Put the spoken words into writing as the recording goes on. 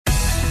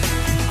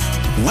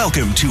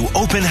Welcome to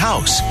Open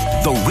House,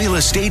 the real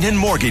estate and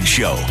mortgage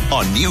show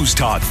on News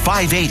Talk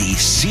 580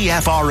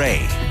 CFRA.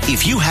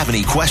 If you have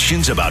any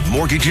questions about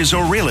mortgages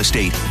or real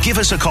estate, give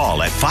us a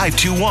call at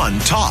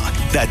 521-TALK.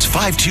 That's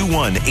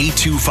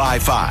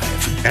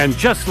 521-8255. And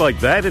just like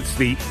that, it's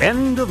the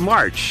end of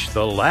March,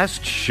 the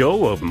last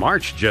show of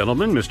March,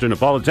 gentlemen. Mr.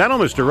 Napolitano,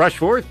 Mr.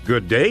 Rushforth,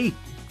 good day.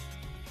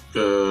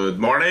 Good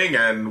morning,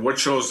 and what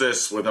show is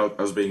this without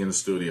us being in the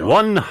studio?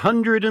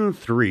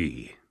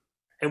 103.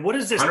 And what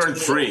is this?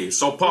 103.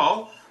 So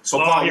Paul,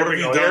 what have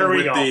you done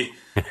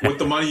with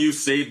the money you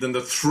saved and the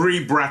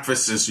 3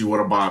 breakfasts you would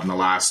have bought in the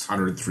last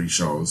 103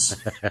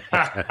 shows?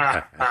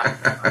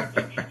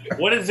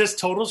 What is this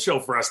total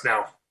show for us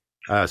now?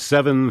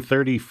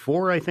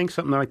 734, I think,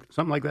 something like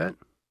that.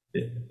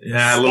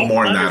 Yeah, a little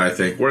more than that, I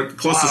think. We're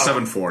close to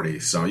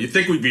 740. So you'd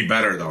think we'd be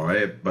better, though,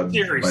 eh? But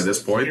seriously, by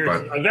this point.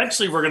 But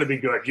eventually we're going to be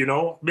good,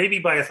 maybe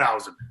by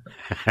 1,000.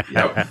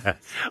 Yep.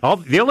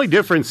 The only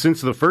difference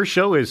since the first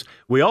show is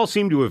we all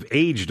seem to have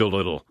aged a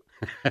little.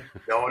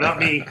 No, not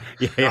me.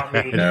 Not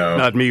me. No.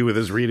 Not me with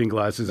his reading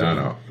glasses.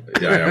 No.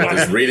 Yeah, with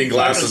his reading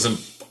glasses and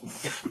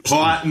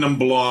platinum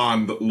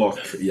blonde look.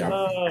 Yeah.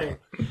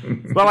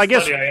 Well, I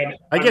guess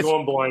I'm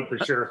going blind for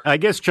sure. I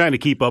guess trying to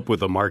keep up with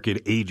the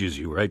market ages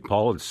you, right,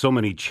 Paul? It's so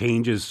many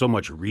changes, so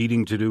much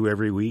reading to do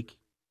every week.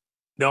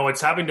 No,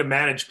 it's having to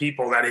manage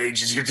people that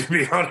ages you, to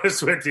be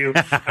honest with you.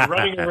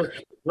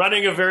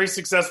 Running a very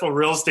successful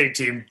real estate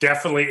team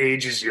definitely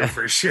ages you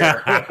for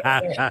sure.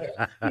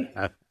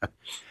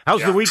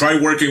 How's the week? Try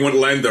working with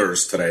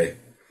lenders today.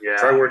 Yeah.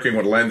 Try working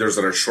with lenders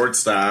that are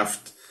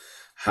short-staffed,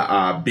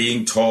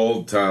 being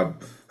told to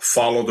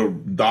follow the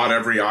dot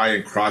every I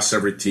and cross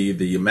every T.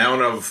 The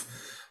amount of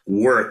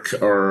work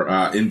or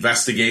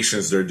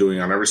investigations they're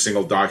doing on every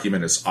single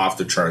document is off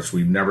the charts.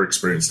 We've never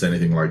experienced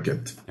anything like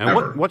it.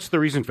 And what's the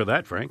reason for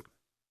that, Frank?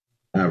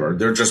 Ever.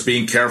 They're just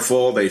being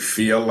careful. They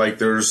feel like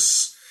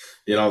there's,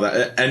 I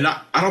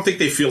don't think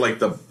they feel like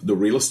the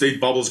real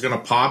estate bubble is going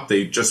to pop.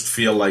 They just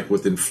feel like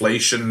with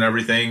inflation and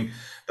everything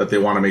that they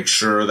want to make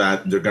sure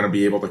that they're going to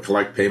be able to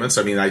collect payments.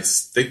 I mean, I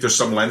think there's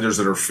some lenders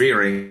that are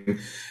fearing.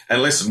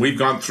 And listen, we've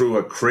gone through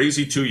a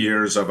crazy 2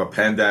 years of a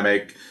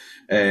pandemic.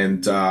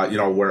 And,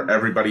 where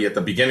everybody at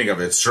the beginning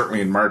of it, certainly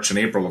in March and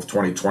April of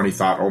 2020,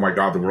 thought, oh, my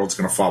God, the world's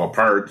going to fall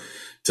apart,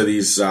 to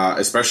these,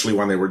 especially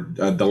when they were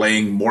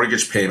delaying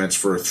mortgage payments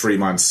for 3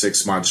 months,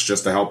 6 months,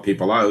 just to help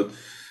people out,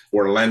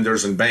 where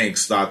lenders and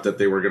banks thought that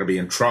they were going to be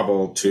in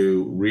trouble,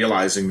 to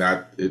realizing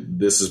that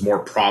this is more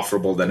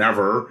profitable than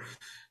ever.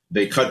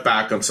 They cut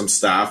back on some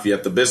staff,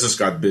 yet the business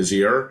got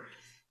busier.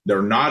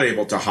 They're not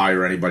able to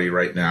hire anybody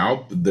right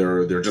now.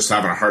 They're just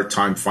having a hard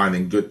time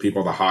finding good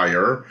people to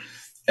hire.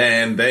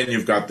 And then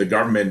you've got the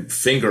government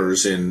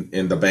fingers in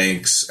the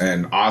banks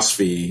and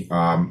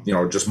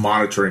OSFI, just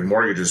monitoring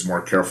mortgages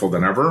more careful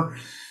than ever.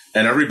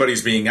 And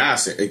everybody's being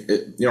asked,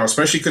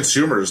 especially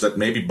consumers that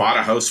maybe bought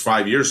a house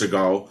 5 years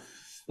ago,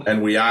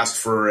 and we asked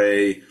for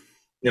a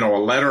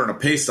letter and a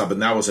pay stub,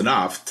 and that was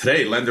enough.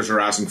 Today, lenders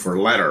are asking for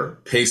a letter,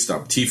 pay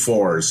stub,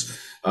 T4s,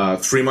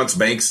 3 months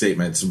bank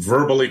statements,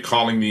 verbally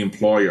calling the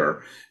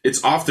employer.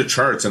 It's off the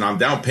charts, and on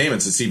down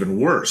payments, it's even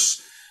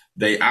worse.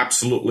 They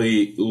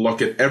absolutely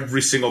look at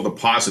every single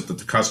deposit that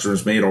the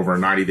customer's made over a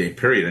 90-day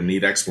period and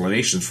need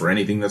explanations for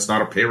anything that's not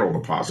a payroll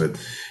deposit.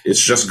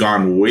 It's just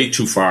gone way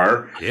too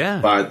far. Yeah.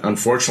 But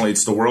unfortunately,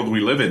 it's the world we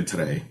live in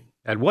today.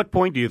 At what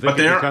point do you think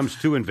it becomes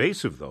too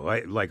invasive, though?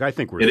 I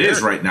think we're there. It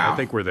is right now. I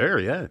think we're there,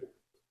 yeah.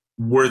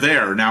 We're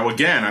there. Now,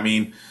 again, I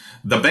mean,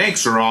 the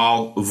banks are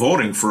all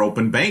voting for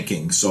open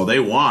banking. So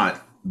they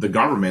want the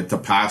government to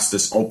pass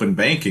this open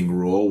banking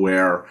rule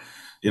where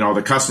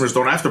the customers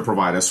don't have to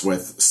provide us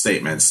with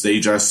statements. They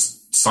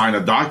just sign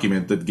a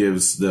document that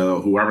gives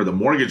whoever the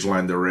mortgage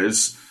lender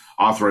is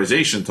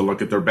authorization to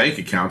look at their bank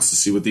accounts to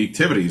see what the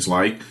activity is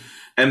like.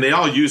 And they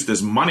all use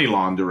this money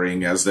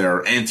laundering as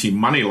their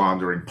anti-money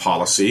laundering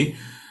policy.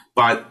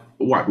 But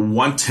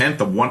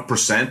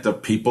 0.1%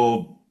 of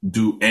people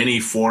do any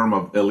form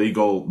of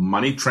illegal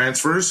money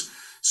transfers.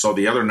 So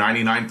the other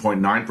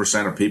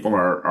 99.9% of people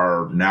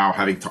are now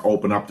having to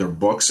open up their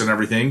books and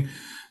everything.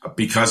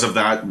 Because of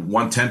that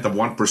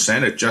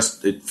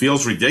 0.1%, it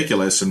feels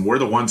ridiculous, and we're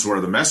the ones who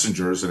are the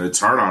messengers, and it's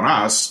hard on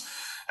us.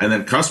 And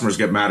then customers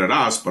get mad at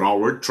us, but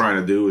all we're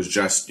trying to do is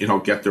just,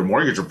 get their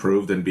mortgage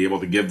approved and be able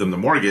to give them the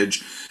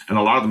mortgage. And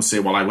a lot of them say,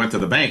 well, I went to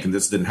the bank and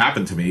this didn't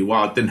happen to me.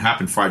 Well, it didn't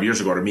happen 5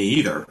 years ago to me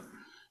either.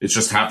 It's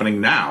just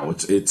happening now.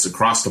 It's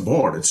across the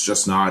board. It's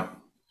just not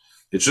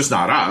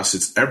us.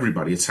 It's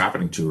everybody it's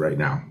happening to right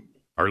now.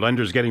 Are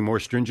lenders getting more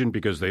stringent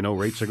because they know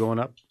rates are going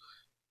up?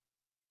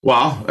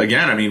 Well,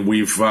 again, I mean,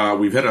 we've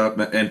hit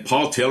and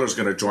Paul Taylor's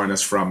going to join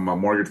us from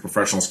Mortgage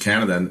Professionals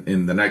Canada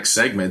in the next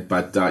segment.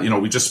 But,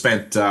 we just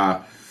spent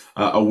a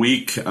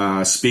week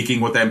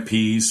speaking with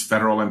MPs,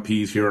 federal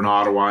MPs here in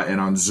Ottawa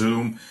and on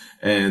Zoom.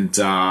 And,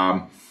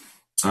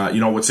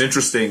 what's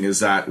interesting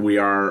is that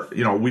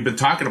we've been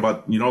talking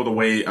about, the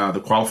way the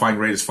qualifying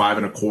rate is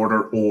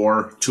 5.25%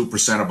 or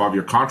 2% above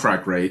your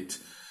contract rate.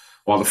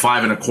 Well, the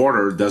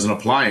 5.25% doesn't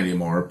apply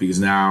anymore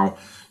because now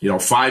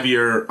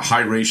 5-year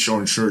high ratio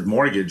insured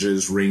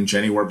mortgages range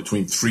anywhere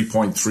between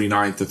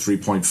 3.39 to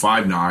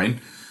 3.59.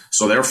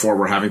 So therefore,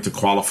 we're having to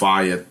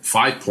qualify at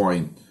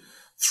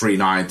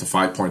 5.39 to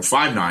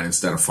 5.59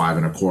 instead of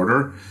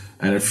 5.25.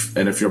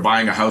 And if you're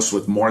buying a house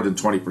with more than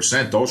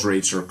 20%, those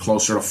rates are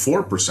closer to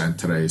 4%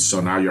 today. So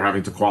now you're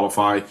having to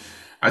qualify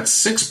at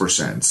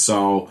 6%.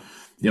 So,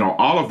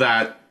 all of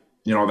that,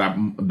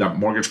 that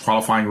mortgage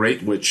qualifying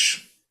rate,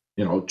 which,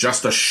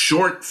 just a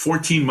short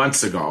 14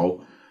 months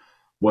ago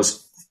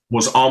was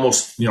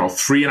almost,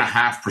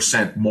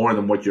 3.5% more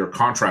than what your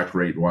contract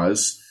rate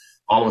was,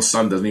 all of a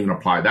sudden doesn't even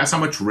apply. That's how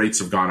much rates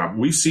have gone up.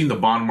 We've seen the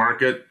bond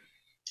market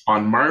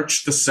on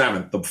March the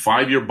 7th, the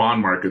 5-year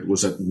bond market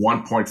was at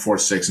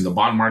 1.46, and the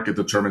bond market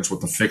determines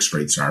what the fixed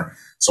rates are.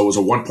 So it was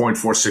a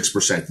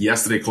 1.46%.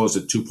 Yesterday closed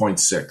at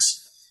 2.6.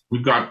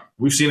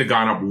 We've seen it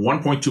gone up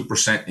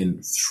 1.2%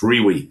 in 3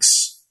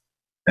 weeks.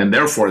 And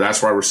therefore,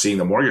 that's why we're seeing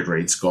the mortgage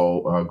rates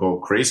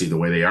go crazy the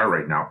way they are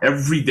right now.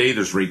 Every day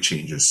there's rate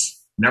changes.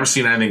 Never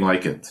seen anything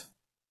like it.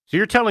 So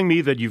you're telling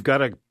me that you got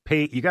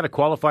to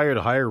qualify at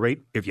a higher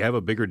rate if you have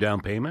a bigger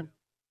down payment?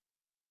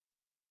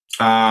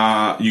 You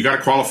got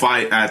to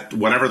qualify at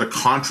whatever the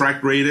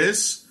contract rate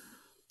is,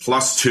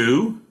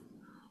 +2,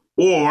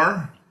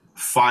 or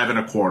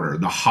 5.25,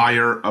 the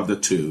higher of the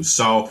two.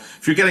 So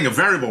if you're getting a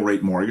variable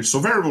rate mortgage, so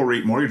variable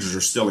rate mortgages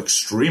are still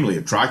extremely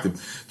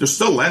attractive. There's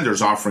still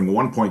lenders offering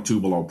 1.2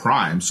 below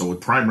prime. So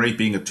with prime rate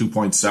being at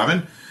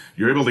 2.7,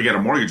 you're able to get a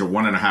mortgage of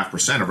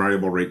 1.5%, a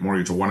variable rate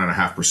mortgage of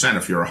 1.5%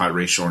 if you're a high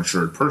ratio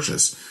insured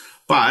purchase.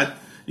 But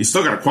you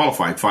still got to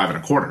qualify at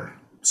 5.25.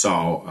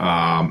 So,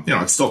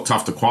 it's still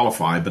tough to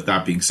qualify. But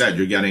that being said,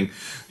 you're getting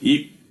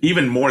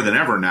even more than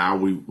ever now.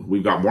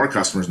 We've got more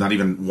customers not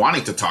even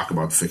wanting to talk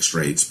about fixed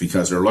rates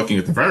because they're looking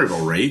at the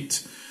variable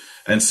rate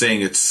and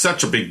saying it's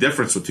such a big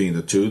difference between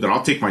the two that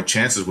I'll take my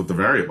chances with the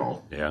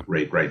variable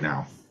rate right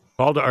now.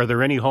 Paul, are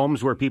there any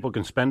homes where people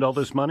can spend all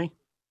this money?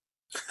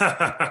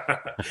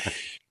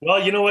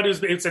 Well, you know what?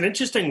 It's an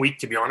interesting week,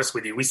 to be honest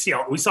with you. We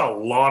saw a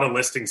lot of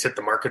listings hit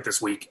the market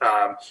this week.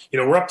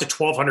 We're up to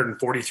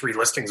 1,243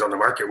 listings on the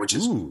market, which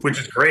is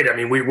great. I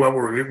mean,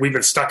 we've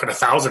been stuck at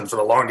 1,000 for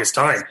the longest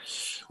time.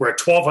 We're at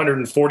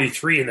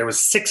 1,243, and there was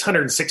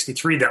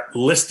 663 that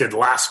listed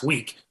last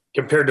week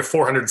compared to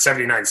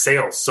 479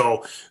 sales.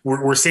 So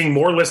we're seeing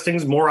more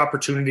listings, more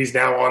opportunities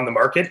now on the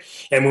market.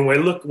 And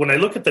when I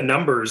look at the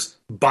numbers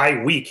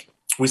by week,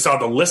 we saw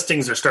the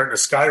listings are starting to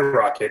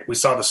skyrocket. We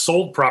saw the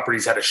sold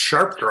properties had a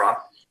sharp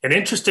drop. And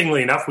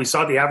interestingly enough, we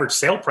saw the average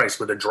sale price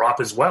with a drop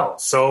as well.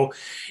 So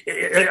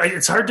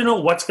it's hard to know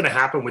what's going to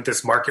happen with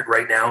this market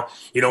right now.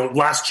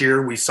 Last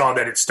year we saw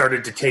that it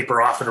started to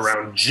taper off at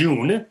around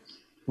June.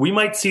 We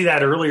might see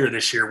that earlier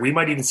this year. We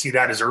might even see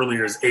that as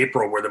early as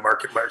April, where the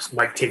market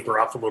might taper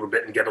off a little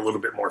bit and get a little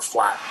bit more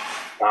flat.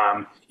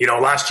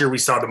 Last year we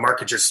saw the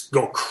market just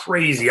go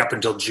crazy up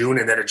until June,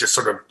 and then it just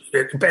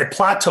it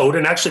plateaued.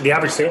 And actually, the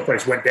average sale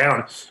price went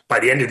down by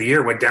the end of the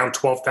year, went down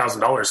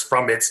 $12,000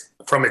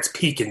 from its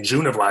peak in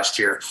June of last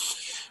year.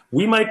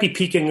 We might be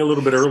peaking a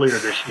little bit earlier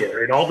this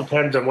year. It all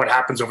depends on what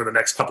happens over the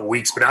next couple of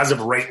weeks. But as of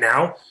right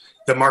now,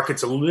 the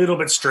market's a little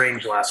bit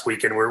strange last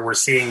week, and we're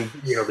seeing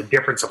the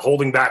difference of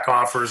holding back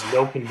offers,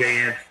 no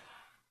conveyance,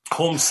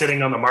 homes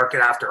sitting on the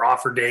market after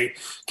offer date,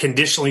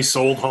 conditionally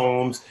sold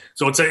homes.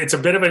 So it's a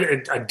bit of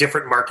a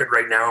different market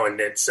right now, and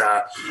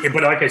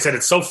but like I said,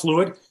 it's so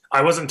fluid.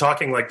 I wasn't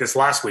talking like this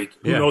last week.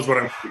 Who knows what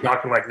I'm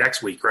talking like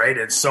next week, right?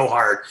 It's so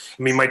hard.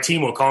 I mean, my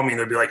team will call me and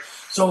they'll be like,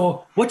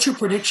 "So, what's your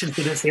prediction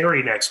for this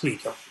area next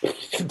week?"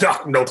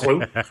 No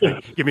clue.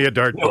 Give me a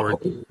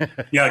dartboard.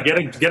 Yeah, get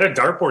a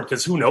dartboard,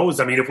 because who knows?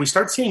 I mean, if we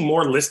start seeing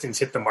more listings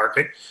hit the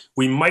market,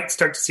 we might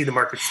start to see the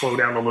market slow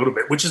down a little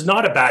bit, which is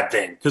not a bad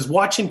thing, because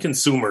watching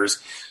consumers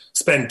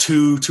spend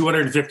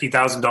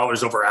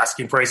 $250,000 over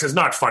asking price is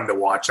not fun to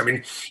watch. I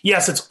mean,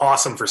 yes, it's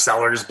awesome for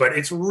sellers, but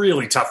it's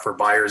really tough for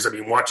buyers. I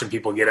mean, watching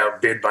people get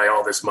outbid by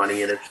all this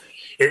money, and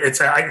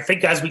I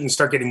think as we can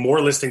start getting more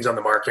listings on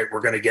the market,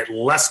 we're going to get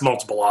less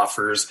multiple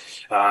offers.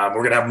 We're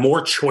going to have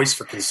more choice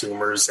for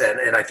consumers,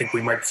 and I think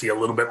we might see a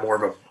little bit more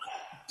of a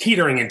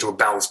teetering into a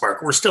balanced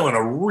market. We're still in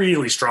a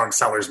really strong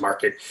seller's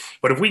market,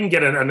 but if we can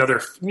get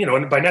another,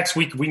 by next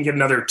week, if we can get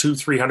another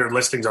 200-300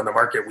 listings on the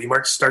market, we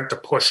might start to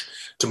push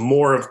to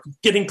more of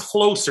getting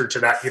closer to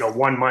that,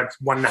 1 month,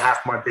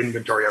 1.5 month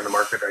inventory on the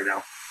market right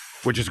now.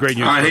 Which is great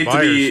news for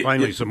buyers.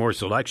 Finally, some more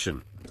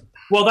selection.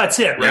 Well, that's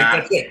it, right?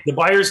 Yeah. That's it.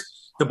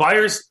 The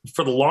buyers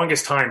for the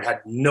longest time had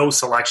no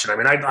selection. I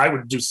mean, I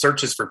would do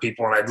searches for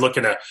people, and I'd look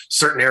in a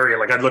certain area,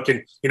 like I'd look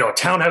in,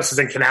 townhouses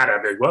in Canada.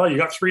 I'd be like, well, you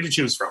got 3 to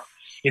choose from.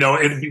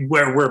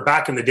 Where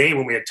back in the day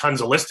when we had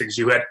tons of listings,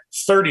 you had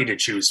 30 to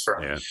choose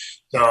from. Yeah.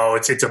 So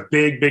it's a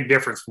big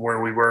difference from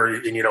where we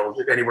were,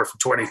 anywhere from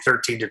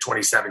 2013 to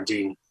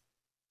 2017.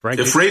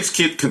 Frankly, if rates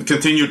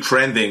continue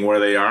trending where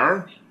they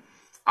are,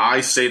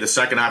 I say the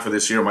second half of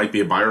this year might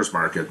be a buyer's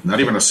market, not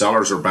even a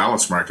seller's or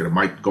balanced market. It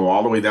might go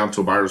all the way down to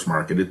a buyer's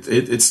market.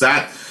 It's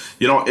that,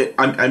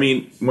 I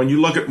mean, when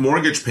you look at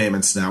mortgage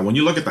payments now, when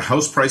you look at the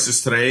house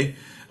prices today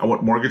and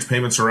what mortgage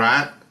payments are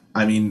at,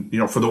 I mean,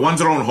 for the ones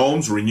that own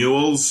homes,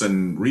 renewals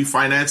and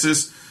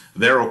refinances,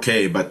 they're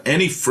okay. But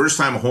any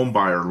first-time home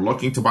buyer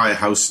looking to buy a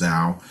house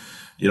now,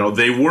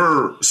 they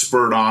were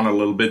spurred on a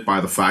little bit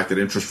by the fact that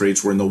interest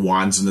rates were in the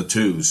 1s and the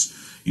 2s.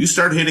 You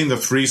start hitting the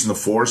 3s and the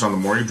 4s on the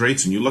mortgage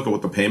rates, and you look at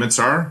what the payments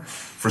are.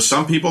 For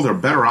some people, they're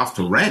better off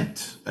to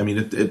rent. I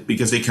mean,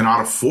 because they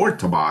cannot afford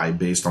to buy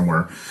based on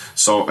where.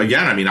 So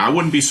again, I mean, I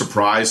wouldn't be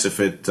surprised if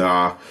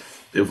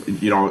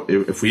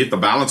if we hit the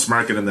balance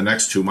market in the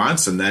next 2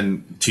 months and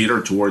then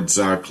teeter towards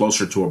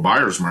closer to a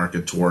buyer's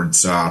market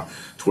towards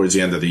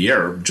the end of the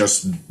year,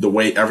 just the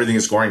way everything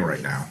is going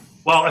right now.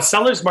 Well, a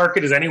seller's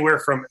market is anywhere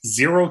from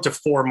 0 to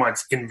 4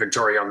 months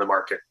inventory on the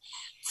market.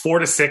 4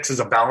 to 6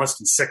 is a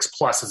balanced, and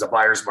 6+ is a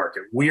buyer's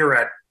market. We are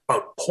at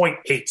about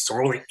 0.8, so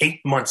we're only 8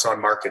 months on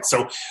market.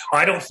 So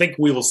I don't think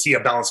we will see a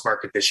balanced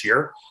market this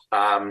year,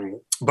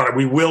 but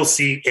we will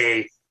see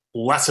a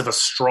less of a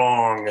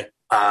strong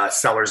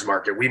seller's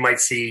market. We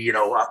might see,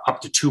 up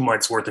to 2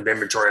 months worth of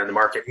inventory on the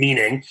market,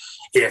 meaning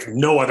if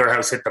no other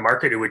house hit the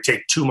market, it would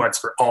take 2 months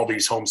for all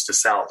these homes to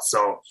sell.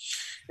 So,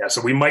 yeah,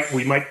 so we might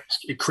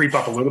creep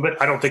up a little bit.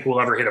 I don't think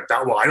we'll ever hit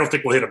I don't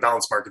think we'll hit a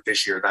balanced market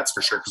this year. That's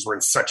for sure, because we're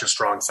in such a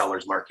strong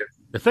seller's market.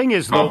 The thing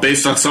is, though,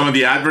 based on some of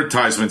the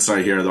advertisements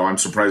I hear, though, I'm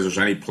surprised there's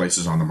any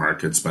places on the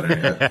markets, but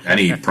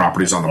any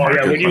properties on the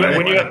market. Yeah,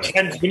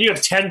 when you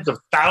have tens of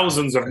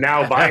thousands of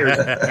now buyers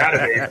in the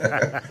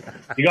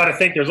database, you got to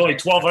think there's only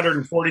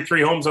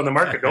 1,243 homes on the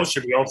market. Those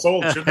should be all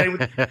sold, should they?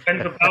 With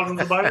tens of thousands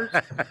of buyers.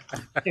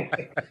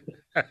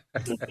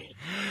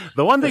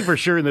 The one thing for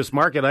sure in this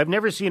market, I've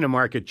never seen a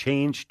market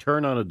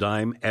turn on a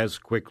dime as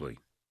quickly.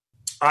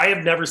 I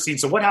have never seen.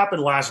 So what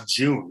happened last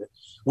June?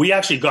 We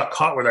actually got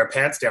caught with our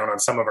pants down on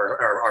some of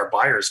our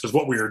buyers, because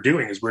what we were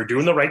doing is we were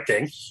doing the right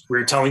thing. We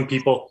were telling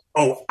people,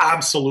 oh,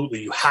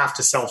 absolutely, you have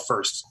to sell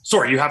first.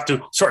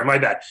 My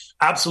bad.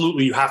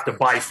 Absolutely, you have to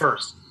buy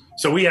first.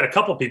 So we had a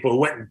couple of people who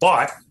went and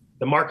bought.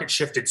 The market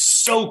shifted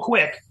so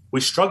quick, we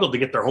struggled to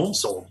get their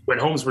homes sold when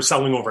homes were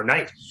selling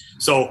overnight.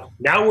 So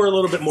now we're a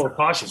little bit more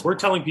cautious. We're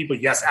telling people,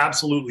 yes,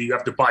 absolutely, you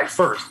have to buy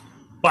first.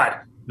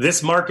 But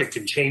this market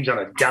can change on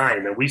a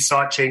dime. And we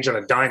saw it change on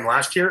a dime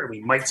last year, and we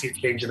might see it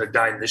change on a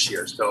dime this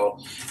year. So,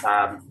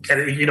 I'll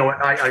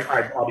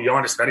be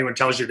honest, if anyone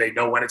tells you they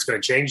know when it's going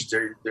to change,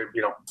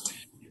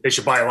 they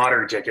should buy a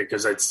lottery ticket,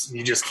 because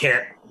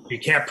you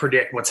can't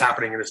predict what's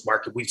happening in this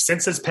market.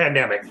 Since this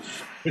pandemic,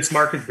 this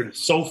market's been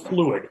so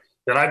fluid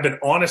that I've been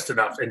honest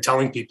enough in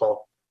telling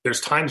people there's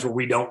times where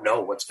we don't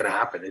know what's going to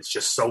happen. It's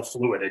just so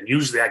fluid. And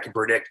usually I can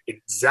predict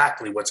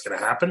exactly what's going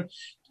to happen.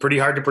 It's pretty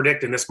hard to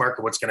predict in this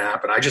market what's going to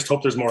happen. I just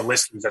hope there's more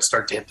listings that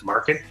start to hit the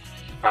market.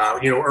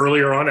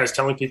 Earlier on, I was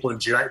telling people in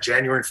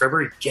January and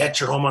February, get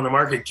your home on the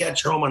market,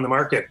 get your home on the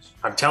market.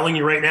 I'm telling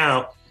you right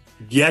now,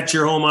 get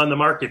your home on the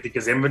market,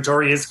 because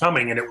inventory is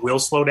coming and it will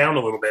slow down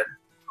a little bit.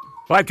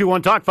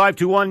 521-TALK,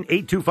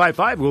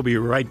 521-8255. We'll be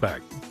right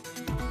back.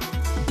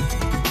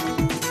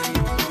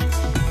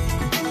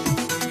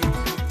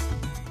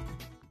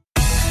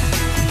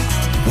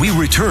 We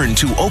return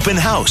to Open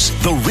House,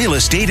 the Real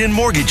Estate and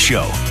Mortgage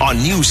Show on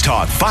News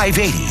Talk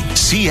 580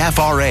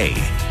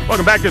 CFRA.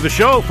 Welcome back to the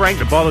show. Frank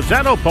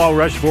Napolitano, Paul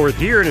Rushforth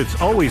here, and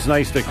it's always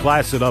nice to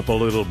class it up a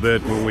little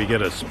bit when we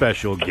get a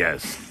special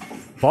guest.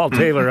 Paul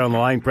Taylor on the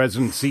line,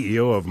 President and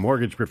CEO of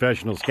Mortgage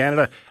Professionals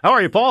Canada. How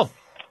are you, Paul?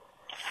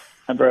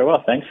 I'm very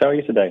well, thanks. How are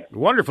you today?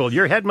 Wonderful.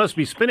 Your head must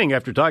be spinning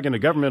after talking to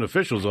government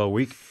officials all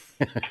week.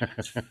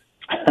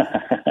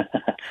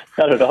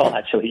 Not at all,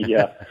 actually.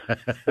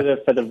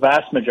 For the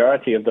vast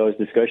majority of those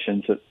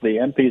discussions, the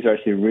MPs are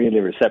actually really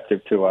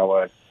receptive to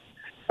our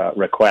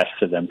requests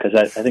to them, because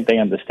I think they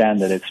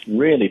understand that it's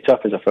really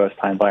tough as a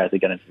first-time buyer to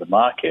get into the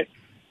market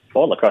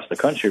all across the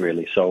country,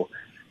 really. So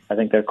I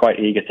think they're quite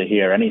eager to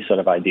hear any sort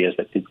of ideas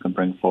that people can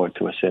bring forward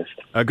to assist.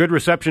 A good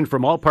reception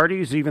from all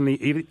parties, even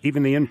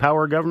the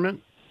in-power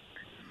government?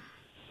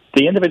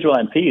 The individual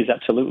MPs,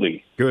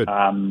 absolutely. Good.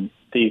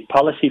 The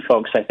policy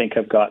folks, I think,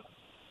 have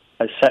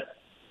set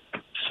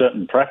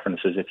certain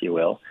preferences, if you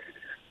will.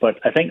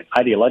 But I think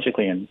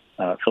ideologically and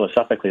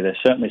philosophically, they're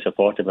certainly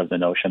supportive of the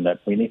notion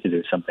that we need to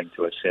do something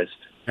to assist.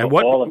 And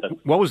what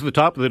was the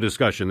top of the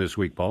discussion this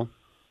week, Paul?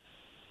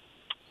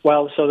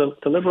 Well, so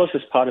the Liberals,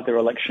 as part of their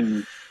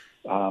election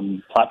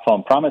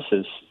platform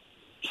promises,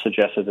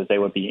 suggested that they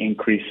would be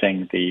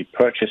increasing the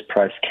purchase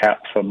price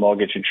cap for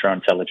mortgage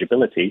insurance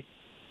eligibility.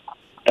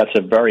 That's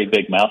a very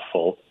big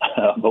mouthful,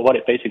 but what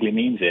it basically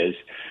means is,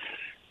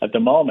 at the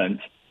moment,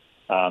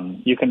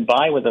 you can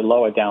buy with a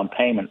lower down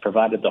payment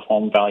provided the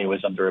home value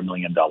is under $1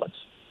 million.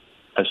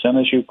 As soon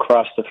as you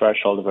cross the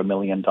threshold of $1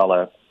 million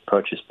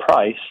purchase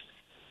price,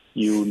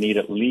 you need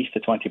at least a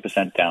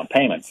 20% down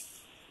payment.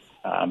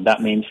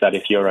 That means that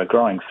if you're a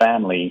growing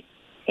family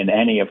in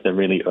any of the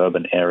really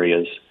urban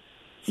areas,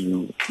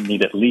 you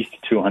need at least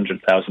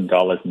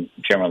 $200,000 and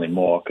generally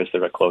more, because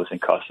there are closing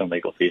costs and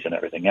legal fees and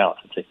everything else.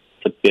 It's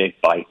a big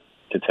bite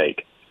to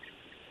take.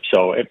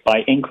 So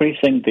by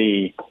increasing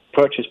the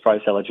purchase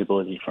price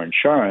eligibility for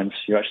insurance,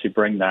 you actually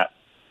bring that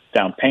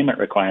down payment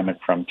requirement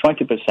from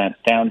 20%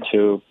 down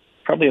to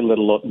probably a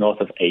little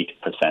north of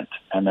 8%.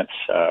 And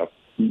that's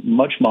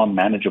much more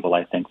manageable,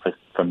 I think,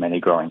 for many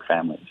growing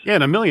families. Yeah,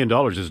 and $1 million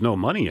is no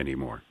money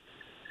anymore.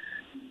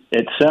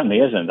 It certainly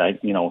isn't.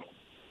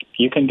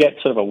 You can get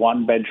sort of a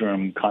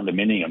one-bedroom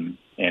condominium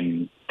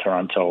in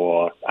Toronto,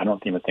 or I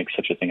don't even think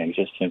such a thing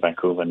exists in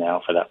Vancouver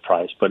now for that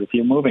price. But if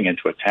you're moving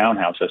into a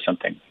townhouse or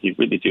something, you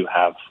really do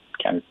have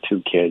kind of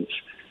 2 kids.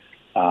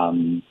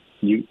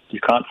 You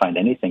can't find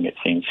anything, it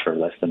seems, for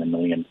less than $1.3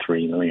 million,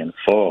 $1.4 million.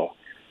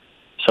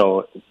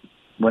 So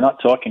we're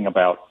not talking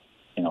about,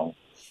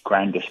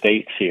 grand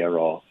estates here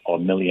or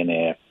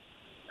millionaire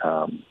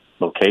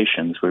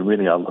locations. We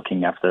really are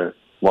looking after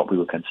what we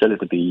would consider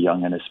to be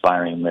young and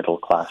aspiring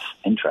middle-class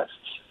interests.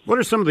 What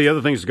are some of the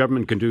other things the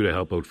government can do to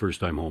help out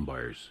first-time home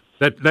buyers?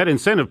 That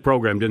incentive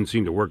program didn't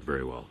seem to work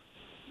very well.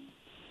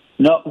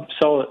 No,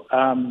 so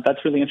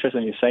that's really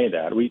interesting you say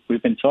that.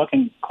 We've been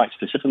talking quite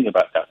specifically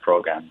about that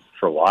program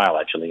for a while,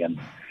 actually, and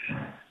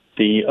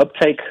the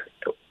uptake,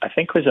 I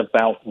think, was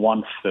about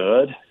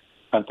 1/3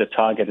 of the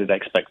targeted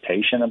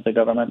expectation of the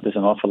government. There's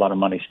an awful lot of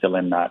money still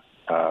in that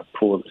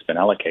pool that's been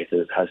allocated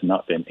that has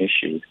not been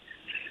issued.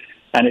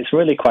 And it's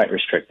really quite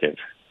restrictive.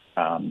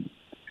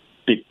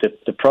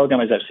 The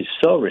program is actually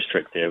so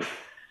restrictive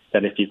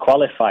that if you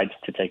qualified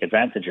to take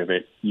advantage of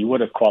it, you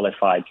would have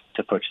qualified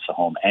to purchase a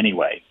home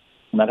anyway.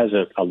 And that has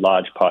a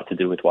large part to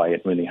do with why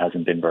it really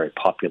hasn't been very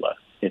popular.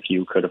 If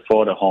you could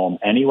afford a home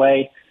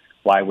anyway,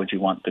 why would you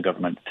want the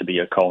government to be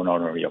a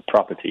co-owner of your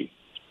property?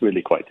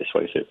 Really quite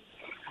dissuasive.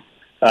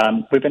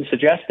 We've been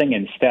suggesting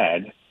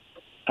instead,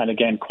 and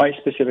again, quite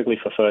specifically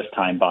for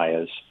first-time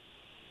buyers,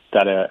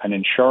 that an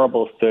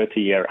insurable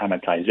 30-year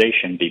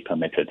amortization be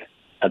permitted.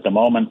 At the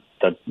moment,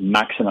 the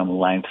maximum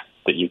length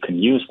that you can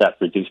use that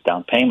reduced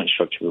down payment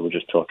structure we were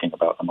just talking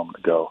about a moment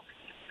ago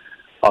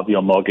of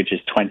your mortgage is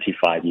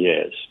 25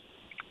 years.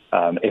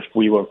 If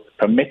we were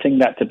permitting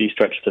that to be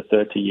stretched to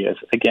 30 years,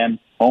 again,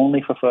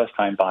 only for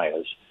first-time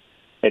buyers,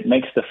 it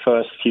makes the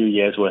first few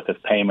years' worth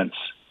of payments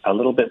a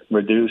little bit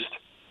reduced,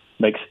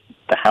 makes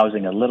the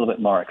housing a little bit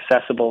more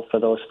accessible for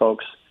those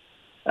folks,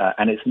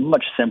 and it's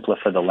much simpler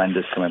for the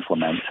lenders to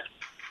implement.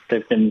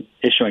 They've been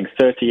issuing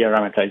 30-year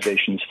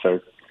amortizations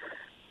for,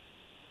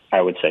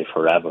 I would say,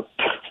 forever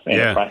in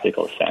a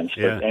practical sense.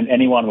 Yeah. But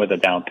anyone with a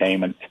down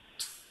payment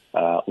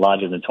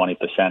larger than 20%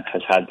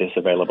 has had this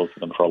available to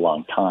them for a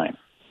long time.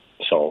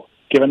 So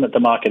given that the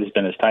market has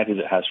been as tight as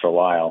it has for a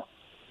while,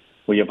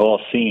 we have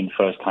all seen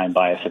first-time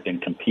buyers have been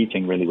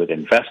competing really with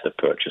investor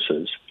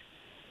purchasers.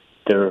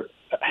 They're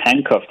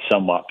handcuffed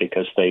somewhat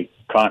because they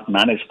can't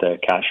manage their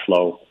cash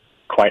flow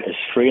quite as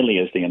freely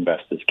as the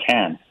investors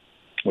can,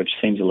 which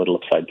seems a little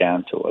upside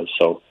down to us.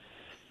 So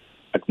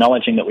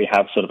acknowledging that we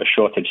have sort of a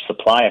shortage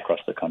supply across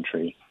the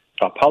country,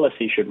 our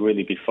policy should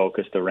really be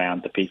focused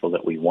around the people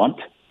that we want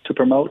to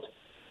promote,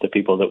 the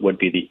people that would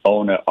be the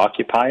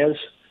owner-occupiers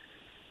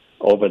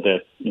over the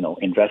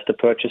investor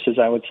purchases,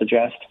 I would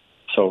suggest.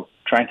 So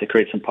trying to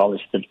create some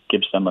policy that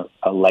gives them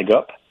a leg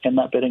up in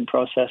that bidding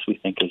process, we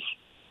think is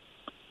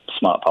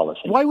smart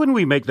policy. Why wouldn't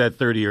we make that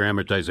 30-year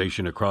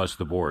amortization across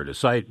the board?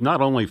 Aside, not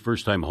only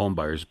first-time home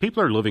buyers,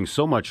 people are living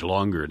so much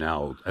longer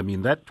now. I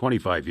mean, that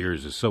 25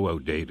 years is so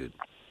outdated.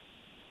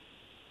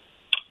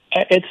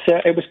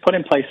 It was put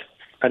in place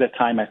at a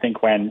time, I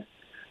think, when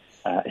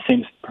it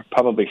seems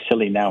probably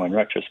silly now in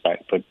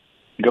retrospect, but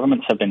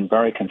governments have been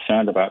very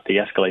concerned about the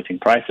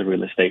escalating price of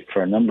real estate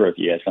for a number of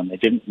years, and they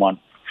didn't want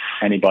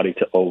anybody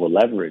to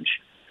over-leverage.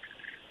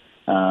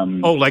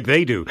 Like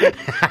they do.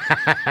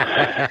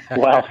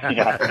 Well,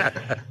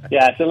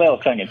 yeah, it's a little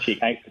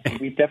tongue-in-cheek.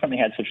 We've definitely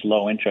had such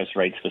low interest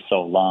rates for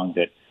so long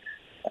that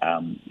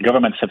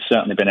governments have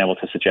certainly been able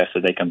to suggest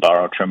that they can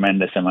borrow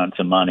tremendous amounts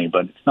of money,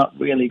 but it's not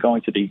really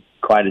going to be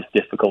quite as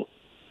difficult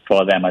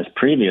for them as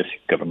previous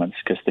governments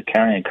because the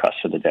carrying costs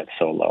of the debt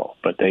so low.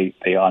 But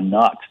they are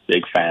not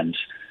big fans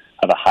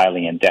of a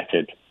highly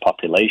indebted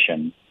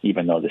population,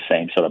 even though the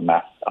same sort of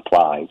math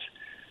applies.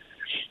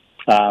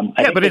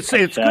 But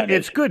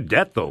it's good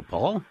debt, though,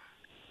 Paul.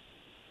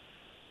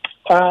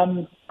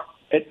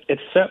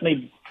 It's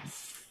certainly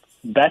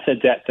better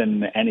debt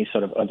than any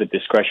sort of other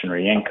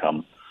discretionary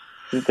income.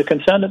 The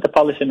concern that the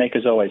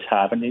policymakers always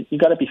have, and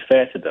you've got to be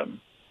fair to them,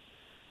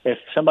 if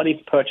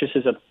somebody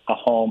purchases a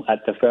home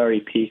at the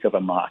very peak of a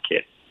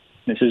market,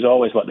 this is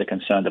always what they're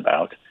concerned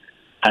about,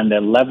 and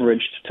they're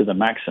leveraged to the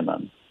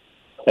maximum,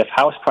 if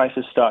house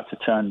prices start to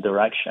turn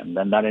direction,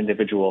 then that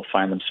individual will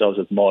find themselves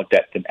with more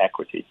debt than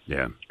equity.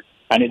 Yeah.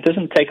 And it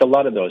doesn't take a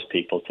lot of those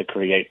people to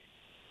create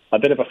a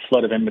bit of a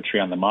flood of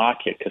inventory on the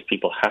market because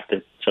people have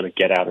to sort of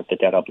get out of the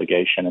debt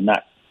obligation, and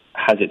that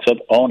has its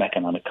own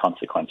economic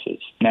consequences.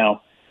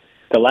 Now,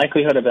 the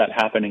likelihood of that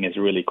happening is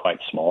really quite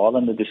small,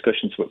 and the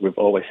discussions we've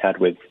always had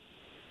with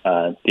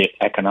the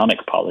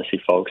economic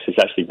policy folks is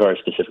actually very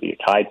specifically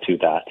tied to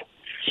that.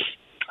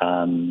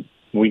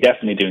 We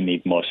definitely do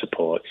need more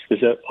support.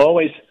 There's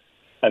always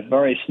a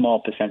very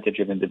small percentage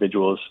of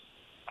individuals.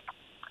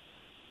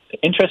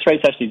 Interest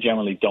rates actually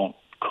generally don't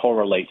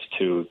correlate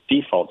to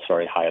defaults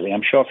very highly.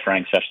 I'm sure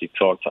Frank's actually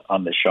talked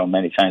on the show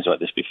many times about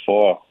this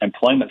before.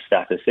 Employment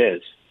status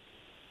is.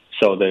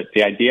 So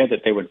the idea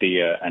that there would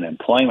be an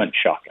employment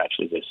shock,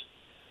 actually,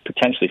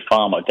 potentially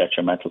far more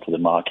detrimental to the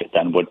market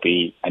than would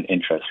be an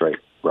interest rate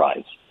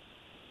rise.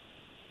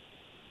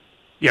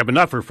 Yeah, but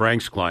not for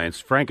Frank's clients.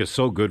 Frank is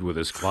so good with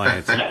his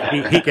clients.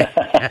 He can...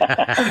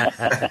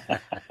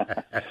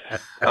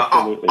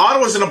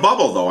 Ottawa's in a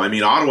bubble, though. I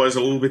mean, Ottawa is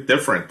a little bit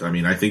different. I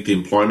mean, I think the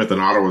employment in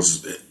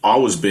Ottawa's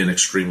always been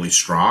extremely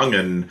strong,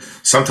 and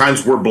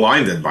sometimes we're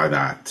blinded by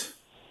that.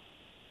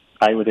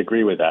 I would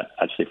agree with that,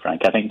 actually,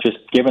 Frank. I think just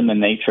given the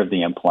nature of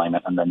the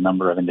employment and the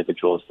number of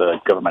individuals that are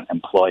government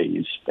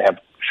employees, they have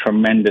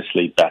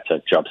tremendously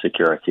better job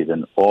security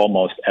than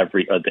almost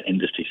every other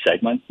industry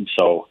segment. And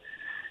so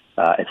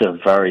it's a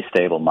very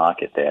stable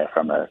market there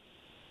from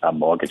a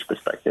mortgage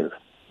perspective.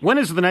 When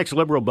is the next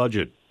Liberal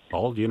budget?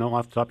 Paul, do you know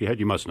off the top of your head?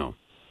 You must know.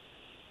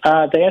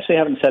 They actually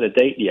haven't set a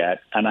date yet,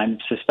 and I'm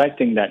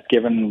suspecting that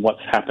given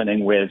what's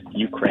happening with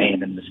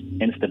Ukraine and the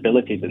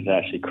instability that it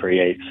actually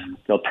creates,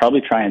 they'll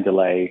probably try and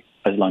delay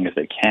as long as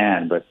they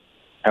can, but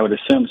I would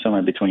assume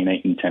somewhere between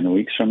 8 and 10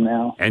 weeks from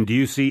now. And do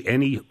you see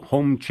any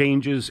home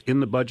changes in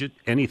the budget?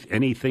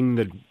 Anything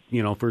that,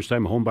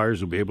 first-time home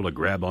buyers will be able to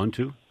grab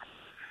onto?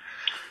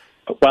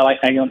 Well,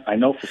 I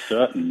know for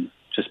certain,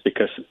 just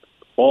because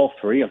all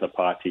three of the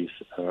parties,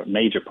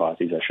 major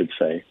parties, I should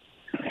say,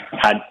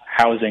 had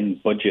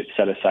housing budgets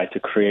set aside to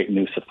create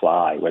new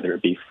supply, whether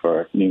it be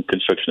for new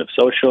construction of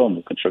social,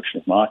 new construction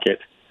of market.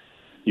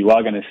 You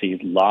are going to see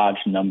large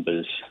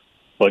numbers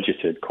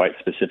budgeted quite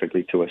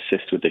specifically to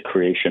assist with the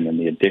creation and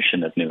the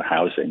addition of new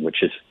housing,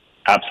 which is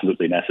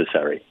absolutely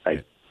necessary.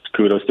 Right?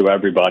 Kudos to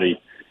everybody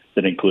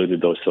that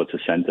included those sorts of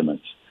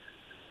sentiments.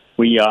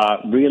 We are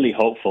really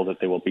hopeful that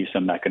there will be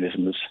some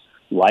mechanisms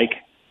like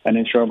an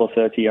insurable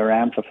 30-year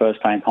RAM for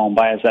first-time home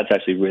buyers. That's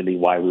actually really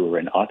why we were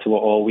in Ottawa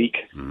all week,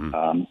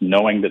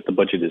 knowing that the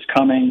budget is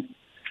coming.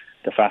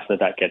 The faster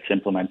that gets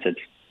implemented,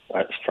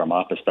 from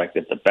our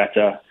perspective, the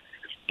better.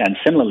 And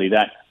similarly,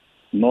 that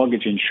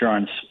mortgage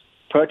insurance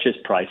purchase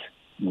price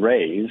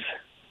raise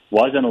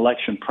was an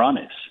election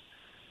promise.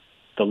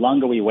 The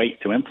longer we wait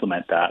to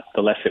implement that,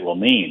 the less it will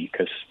mean,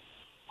 because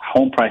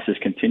home prices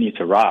continue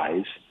to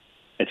rise.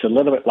 It's a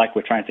little bit like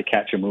we're trying to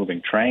catch a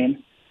moving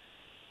train.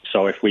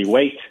 So if we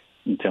wait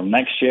until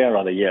next year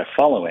or the year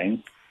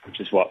following, which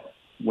is what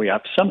we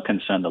have some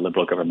concern the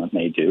Liberal government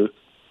may do,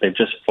 they've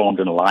just formed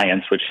an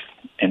alliance, which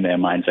in their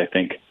minds, I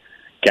think,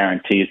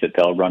 guarantees that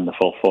they'll run the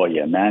full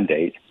 4-year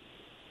mandate.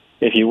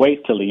 If you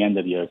wait till the end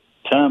of your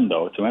term,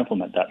 though, to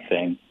implement that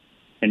thing,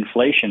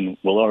 inflation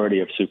will already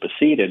have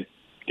superseded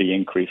the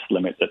increase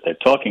limit that they're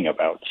talking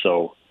about.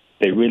 So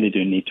they really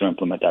do need to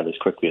implement that as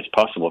quickly as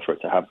possible for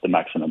it to have the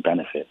maximum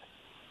benefit.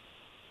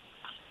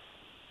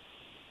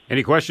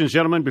 Any questions,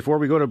 gentlemen, before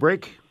we go to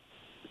break?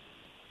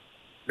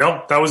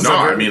 No, that was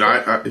very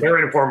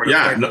informative.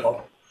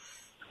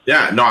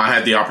 I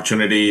had the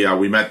opportunity.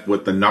 We met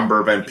with the number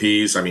of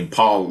MPs. I mean,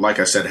 Paul, like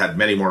I said, had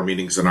many more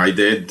meetings than I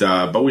did,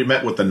 but we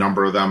met with a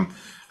number of them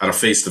at a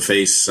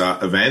face-to-face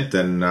event,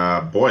 and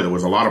boy, there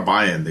was a lot of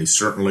buy-in. They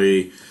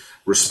certainly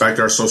respect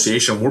our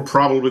association. We're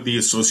probably the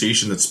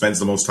association that spends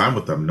the most time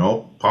with them.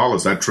 No, Paul,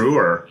 is that true?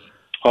 Or?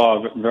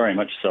 Oh, very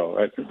much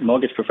so.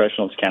 Mortgage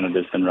Professionals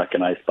Canada has been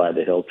recognized by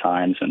the Hill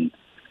Times and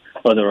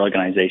other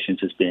organizations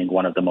as being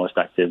one of the most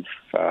active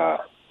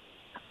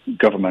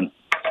government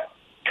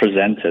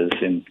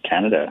presenters in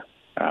Canada,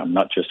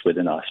 not just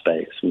within our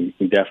space. We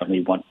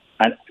definitely want...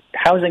 And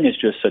housing is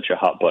just such a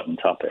hot-button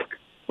topic.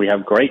 We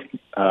have great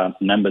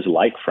members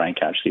like Frank,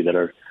 actually, that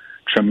are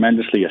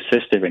tremendously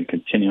assistive in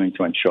continuing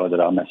to ensure that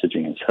our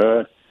messaging is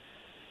heard.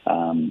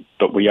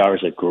 But we are,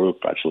 as a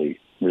group, actually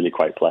really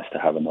quite blessed to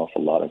have an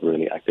awful lot of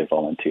really active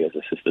volunteers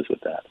assist us with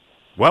that.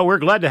 Well, we're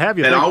glad to have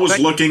you. And I was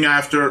looking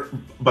after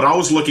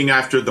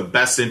the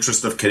best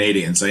interest of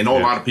Canadians. I know a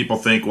lot of people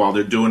think, well,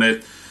 they're doing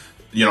it,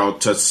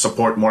 to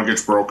support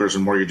mortgage brokers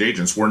and mortgage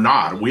agents. We're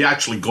not. We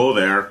actually go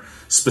there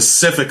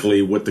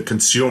specifically with the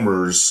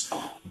consumer's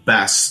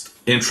best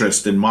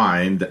interest in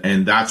mind,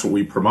 and that's what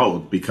we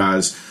promote,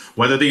 because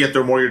whether they get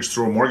their mortgage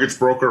through a mortgage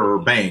broker or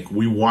a bank,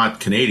 we want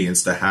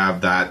Canadians to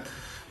have that.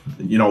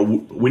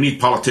 We need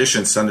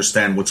politicians to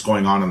understand what's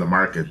going on in the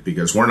market,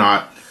 because we're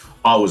not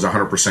always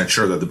 100%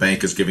 sure that the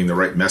bank is giving the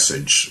right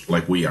message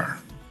like we are.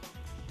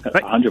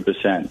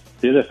 100%.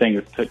 The other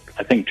thing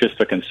I think just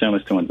for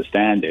consumers to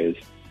understand is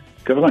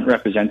government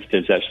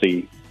representatives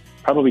actually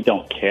probably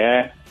don't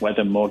care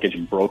whether mortgage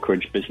and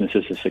brokerage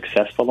businesses are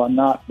successful or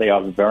not. They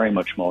are very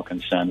much more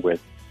concerned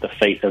with the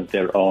fate of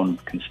their own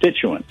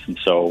constituents. And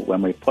so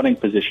when we're putting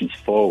positions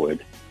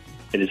forward,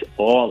 it is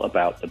all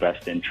about the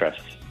best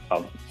interests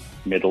of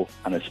middle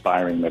and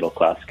aspiring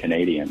middle-class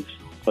Canadians.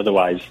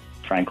 Otherwise,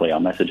 frankly, our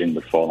messaging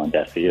would fall on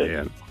deaf ears.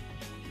 Yeah.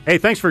 Hey,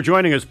 thanks for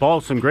joining us,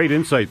 Paul. Some great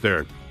insight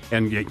there.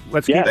 And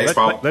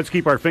let's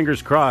keep our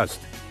fingers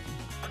crossed.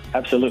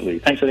 Absolutely.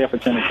 Thanks for the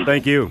opportunity.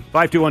 Thank you.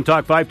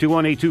 521-TALK,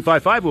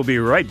 521-8255. We'll be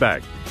right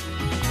back.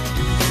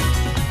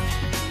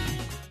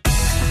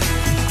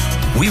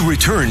 We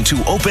return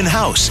to Open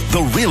House,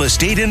 the Real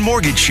Estate and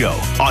Mortgage Show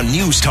on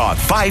News Talk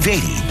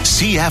 580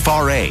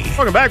 CFRA.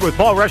 Welcome back with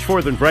Paul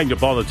Rushforth and Frank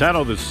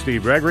Napolitano. This is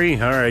Steve Gregory.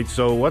 All right,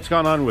 so what's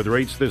gone on with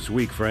rates this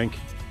week, Frank?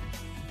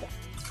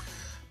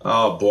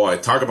 Oh boy,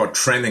 talk about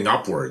trending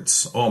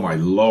upwards. Oh my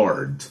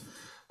Lord.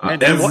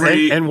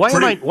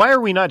 Why are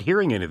we not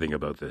hearing anything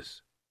about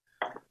this?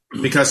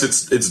 Because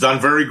it's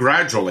done very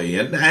gradually.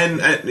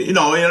 And you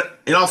know,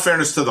 in all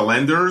fairness to the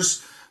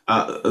lenders,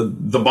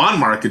 the bond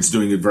market's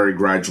doing it very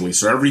gradually.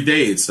 So every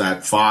day it's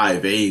that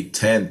 5, 8,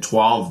 10,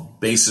 12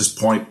 basis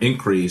point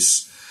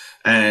increase.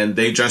 And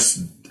they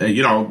just,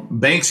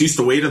 banks used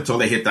to wait until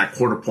they hit that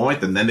quarter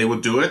point and then they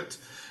would do it.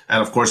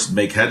 And of course,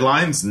 make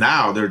headlines.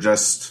 Now they're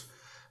just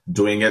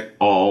doing it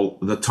all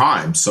the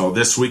time. So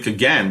this week,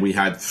 again, we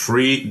had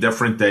 3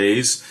 different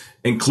days,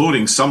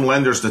 including some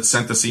lenders that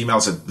sent us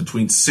emails at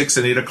between 6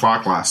 and 8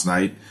 o'clock last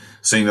night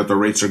saying that the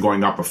rates are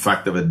going up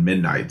effective at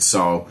midnight.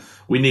 So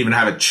we didn't even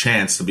have a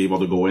chance to be able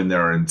to go in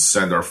there and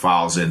send our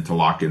files in to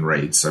lock in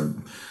rates.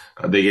 And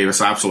they gave us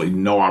absolutely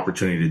no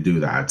opportunity to do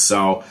that.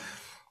 So,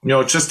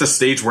 it's just the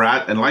stage we're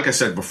at. And like I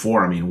said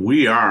before, I mean,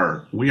 we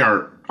are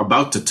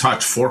about to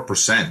touch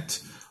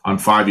 4% on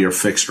 5-year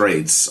fixed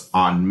rates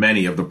on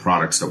many of the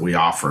products that we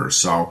offer.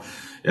 So,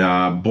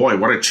 boy,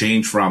 what a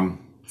change from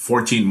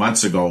 14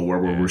 months ago where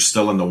we were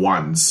still in the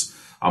ones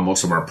on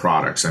most of our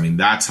products. I mean,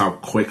 that's how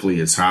quickly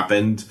it's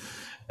happened.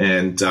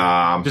 And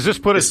does this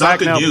put us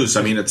back now? News.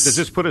 I mean, does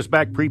this put us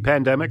back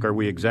pre-pandemic? Are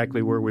we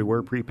exactly where we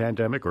were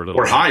pre-pandemic, or a little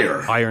we're higher?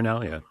 Higher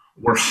now, yeah.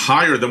 We're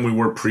higher than we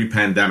were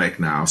pre-pandemic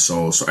now.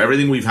 So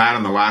everything we've had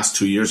in the last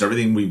 2 years,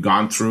 everything we've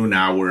gone through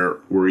now,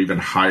 we're even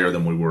higher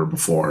than we were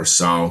before.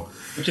 So,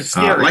 which is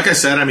scary. Like I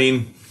said, I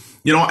mean,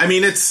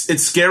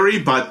 it's scary,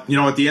 but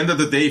at the end of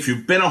the day, if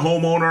you've been a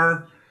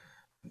homeowner,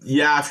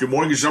 yeah, if your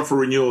mortgage is up for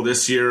renewal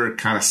this year, it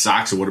kind of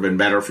sucks. It would have been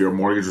better if your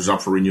mortgage was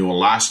up for renewal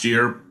last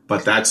year,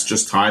 but that's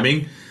just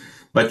timing.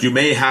 But you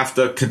may have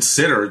to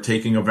consider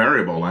taking a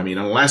variable. I mean,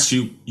 unless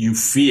you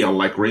feel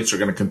like rates are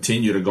going to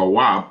continue to go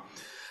up.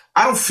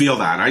 I don't feel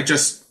that.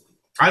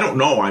 I don't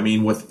know. I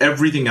mean, with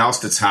everything else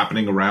that's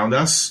happening around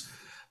us,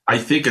 I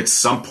think at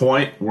some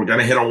point we're going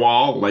to hit a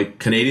wall. Like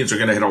Canadians are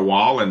going to hit a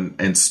wall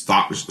and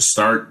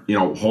start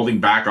holding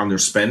back on their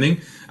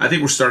spending. I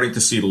think we're starting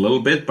to see it a little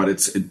bit, but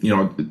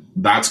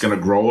that's going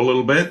to grow a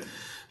little bit,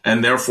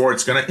 and therefore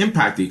it's going to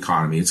impact the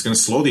economy. It's going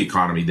to slow the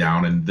economy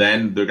down, and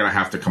then they're going to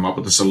have to come up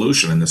with a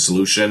solution. And the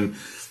solution,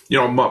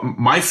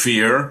 my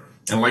fear,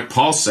 and like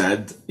Paul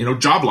said,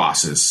 job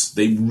losses.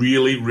 They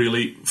really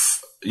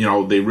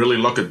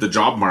look at the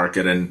job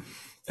market and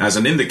as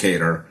an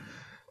indicator.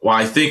 Well,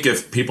 I think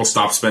if people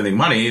stop spending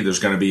money, there's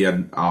going to be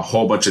a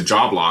whole bunch of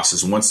job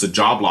losses. And once the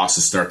job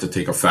losses start to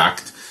take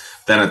effect,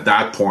 then at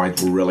that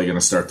point, we're really going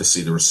to start to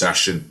see the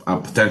recession,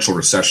 potential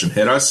recession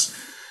hit us.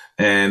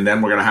 And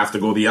then we're going to have to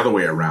go the other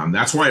way around.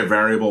 That's why a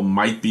variable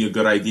might be a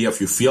good idea. If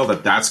you feel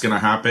that that's going to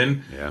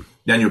happen,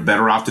 then you're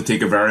better off to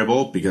take a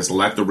variable, because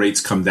let the rates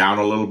come down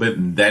a little bit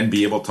and then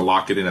be able to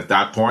lock it in at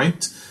that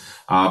point.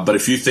 But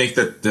if you think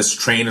that this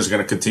train is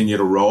going to continue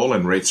to roll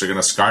and rates are going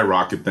to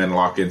skyrocket, then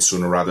lock in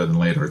sooner rather than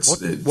later. It's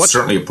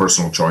certainly a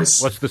personal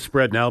choice. What's the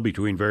spread now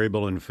between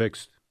variable and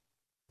fixed?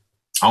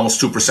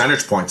 Almost 2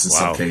 percentage points in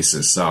some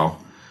cases. So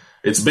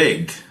it's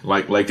big.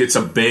 Like it's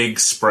a big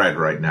spread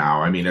right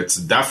now. I mean, it's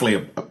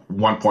definitely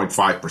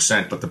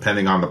 1.5%, but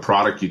depending on the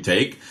product you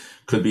take,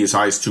 could be as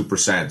high as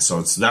 2%. So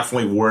it's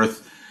definitely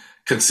worth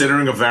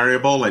considering a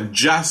variable and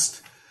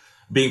just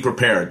being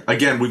prepared.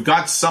 Again, we've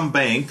got some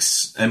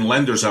banks and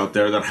lenders out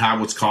there that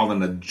have what's called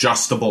an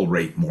adjustable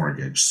rate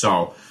mortgage.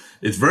 So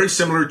it's very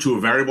similar to a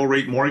variable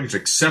rate mortgage,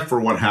 except for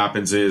what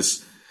happens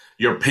is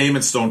your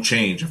payments don't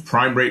change. If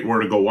prime rate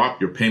were to go up,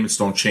 your payments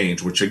don't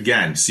change, which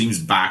again seems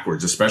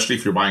backwards, especially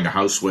if you're buying a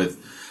house with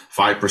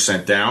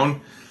 5% down,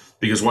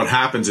 because what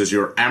happens is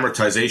your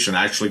amortization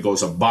actually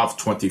goes above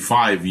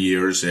 25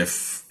 years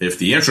if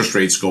the interest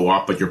rates go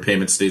up, but your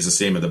payment stays the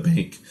same and the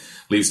bank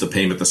leaves the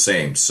payment the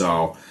same.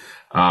 So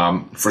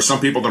for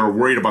some people that are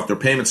worried about their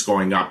payments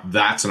going up,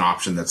 that's an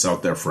option that's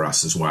out there for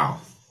us as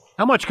well.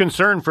 How much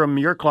concern from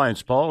your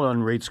clients, Paul,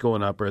 on rates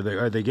going up?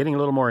 Are they getting a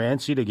little more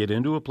antsy to get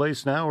into a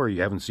place now, or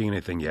you haven't seen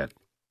anything yet?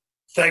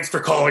 Thanks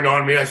for calling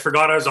on me. I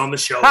forgot I was on the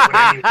show.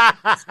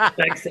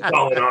 Thanks for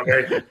calling on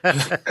me.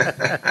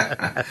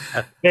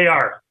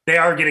 They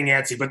are getting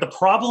antsy. But the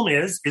problem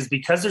is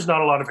because there's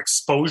not a lot of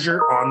exposure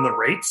on the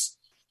rates,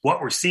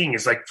 what we're seeing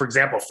is, like, for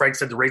example, Frank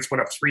said the rates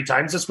went up 3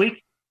 times this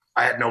week.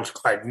 I had no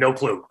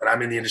clue, and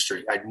I'm in the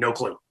industry. I had no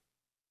clue,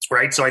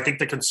 right? So I think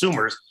the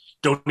consumers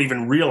don't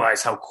even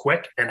realize how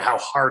quick and how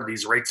hard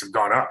these rates have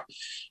gone up.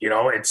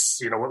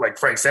 It's like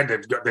Frank said,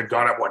 they've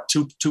gone up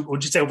two.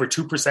 Would you say over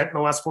 2% in the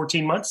last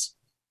 14 months?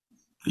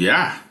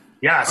 Yeah.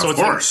 So of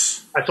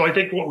course. So I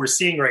think what we're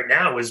seeing right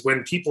now is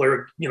when people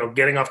are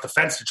getting off the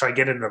fence to try and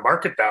get into the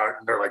market now,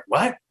 and they're like,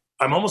 "What?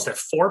 I'm almost at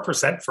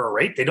 4% for a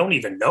rate." They don't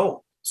even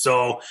know.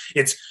 So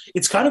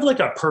it's kind of like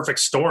a perfect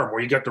storm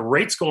where you got the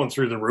rates going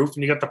through the roof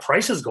and you got the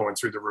prices going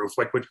through the roof.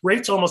 Like with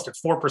rates almost at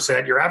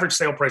 4%, your average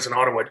sale price in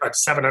Ottawa at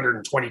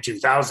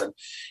 $722,000,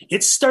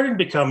 it's starting to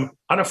become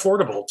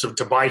unaffordable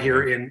to buy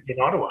here in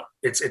Ottawa.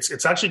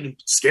 It's actually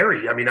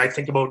scary. I mean, I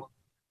think about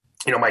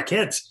my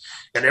kids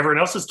and everyone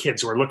else's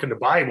kids who are looking to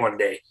buy one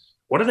day.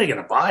 what are they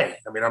going to buy?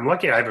 I mean, I'm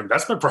lucky I have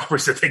investment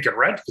properties that they can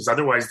rent, because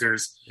otherwise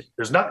there's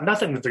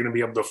nothing that they're going to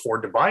be able to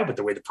afford to buy with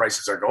the way the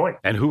prices are going.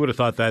 And who would have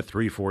thought that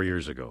 3-4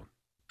 years ago?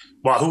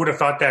 Well, who would have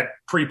thought that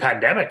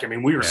pre-pandemic? I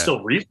mean, we were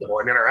still reasonable.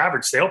 I mean, our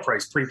average sale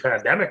price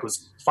pre-pandemic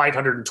was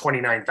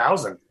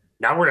 $529,000.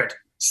 Now we're at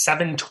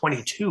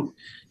 $722.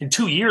 In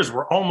 2 years,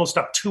 we're almost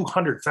up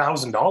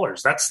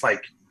 $200,000. That's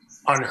like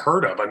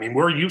unheard of. I mean,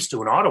 we're used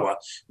to in Ottawa,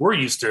 we're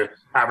used to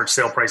average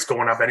sale price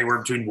going up anywhere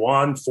between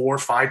 1%,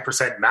 4%,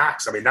 5%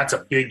 max. I mean, that's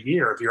a big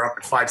year if you're up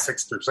at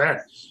 5-6%.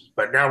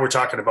 But now we're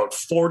talking about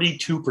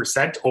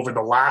 42% over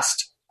the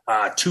last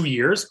 2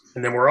 years.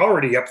 And then we're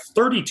already up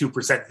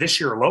 32% this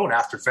year alone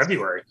after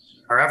February.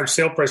 Our average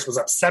sale price was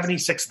up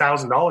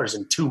 $76,000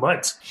 in 2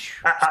 months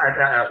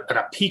at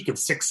a peak of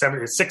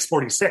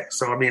 $646.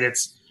 So, I mean,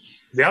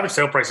 the average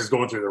sale price is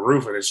going through the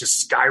roof, and it's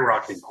just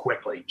skyrocketing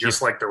quickly, just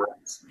like the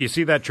rents. You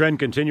see that trend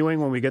continuing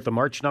when we get the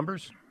March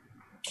numbers?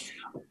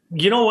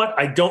 You know what?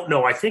 I don't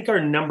know. I think our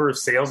number of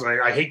sales,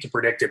 and I hate to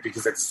predict it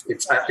because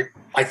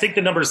I think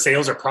the number of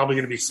sales are probably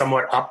going to be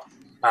somewhat up.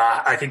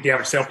 I think the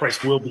average sale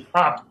price will be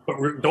up, but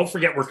don't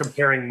forget we're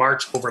comparing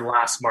March over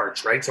last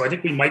March, right? So I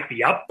think we might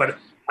be up, but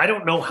I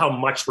don't know how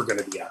much we're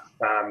going to be up.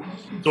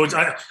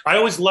 I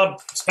always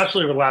love,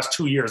 especially over the last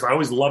 2 years, I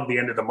always love the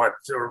end of the month,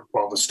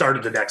 the start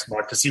of the next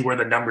month, to see where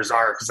the numbers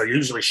are, because they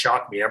usually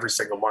shock me every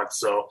single month.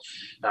 So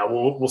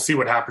we'll see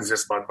what happens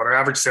this month. But our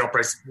average sale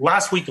price,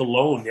 last week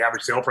alone, the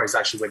average sale price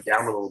actually went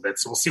down a little bit.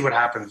 So we'll see what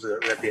happens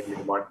at the end of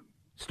the month.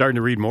 Starting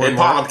to read more and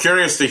more. Paul, I'm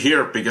curious to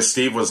hear, because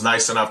Steve was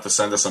nice enough to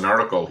send us an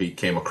article he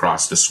came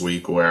across this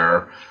week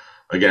where,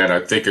 again, I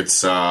think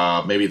it's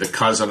maybe the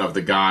cousin of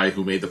the guy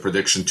who made the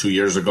prediction 2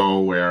 years ago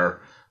where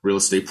real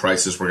estate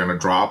prices were going to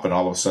drop, and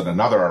all of a sudden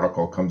another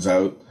article comes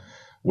out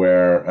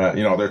where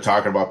they're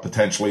talking about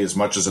potentially as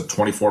much as a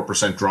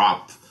 24%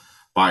 drop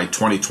by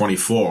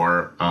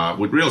 2024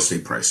 with real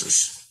estate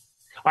prices.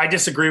 I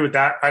disagree with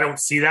that. I don't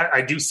see that.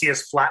 I do see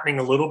us flattening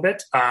a little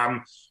bit.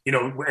 And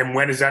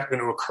when is that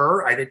going to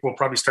occur? I think we'll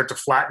probably start to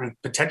flatten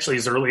potentially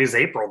as early as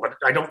April, but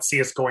I don't see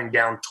us going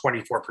down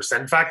 24%.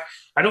 In fact,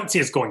 I don't see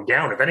us going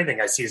down. If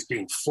anything, I see us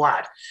being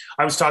flat.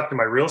 I was talking to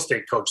my real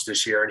estate coach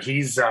this year, and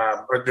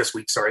this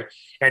week,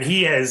 and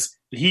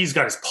he's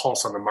got his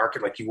pulse on the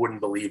market like you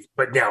wouldn't believe.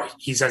 But now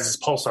he has his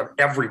pulse on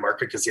every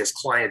market because he has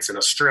clients in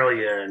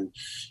Australia and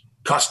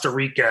Costa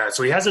Rica.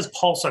 So he has his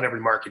pulse on every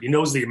market. He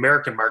knows the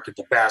American market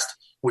the best,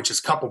 which is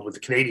coupled with the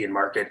Canadian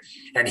market.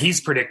 And he's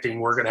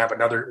predicting we're going to have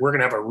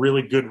a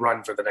really good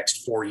run for the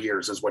next 4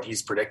 years is what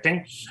he's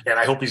predicting. And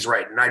I hope he's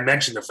right. And I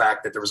mentioned the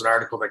fact that there was an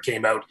article that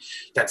came out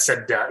that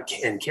said,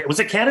 was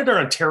it Canada or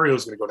Ontario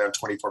is going to go down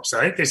 24%?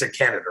 I think they said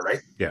Canada,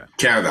 right? Yeah.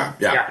 Canada.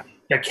 Yeah.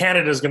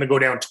 Canada is going to go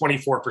down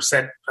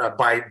 24%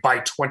 by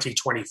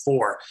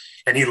 2024.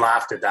 And he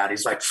laughed at that.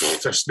 He's like,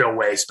 there's no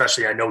way,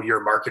 especially I know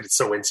your market is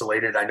so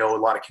insulated. I know a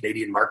lot of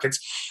Canadian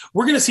markets.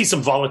 We're going to see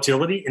some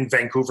volatility in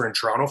Vancouver and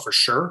Toronto for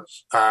sure.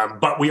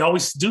 But we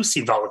always do see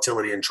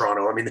volatility in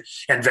Toronto. I mean,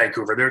 and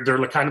Vancouver,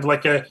 they're kind of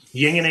like a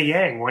yin and a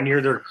yang. One year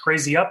they're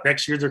crazy up,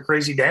 next year they're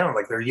crazy down.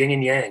 Like they're yin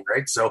and yang,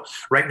 right? So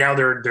right now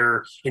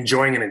they're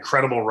enjoying an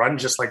incredible run,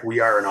 just like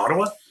we are in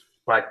Ottawa.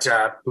 But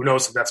who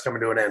knows if that's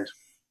coming to an end.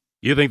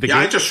 You think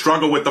I just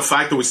struggle with the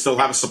fact that we still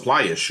have a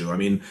supply issue. I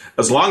mean,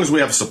 as long as we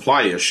have a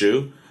supply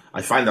issue,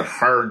 I find it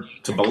hard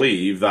to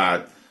believe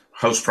that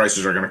house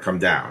prices are going to come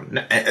down,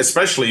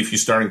 especially if you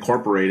start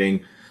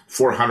incorporating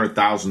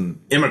 400,000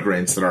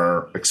 immigrants that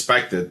are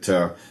expected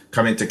to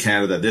come into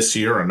Canada this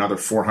year, another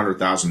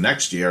 400,000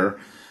 next year.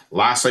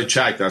 Last I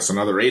checked, that's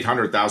another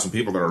 800,000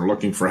 people that are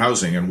looking for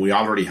housing, and we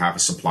already have a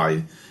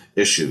supply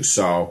issue.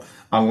 So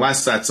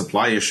unless that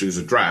supply issue is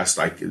addressed,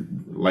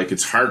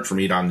 it's hard for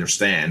me to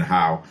understand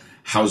how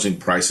housing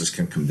prices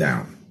can come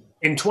down.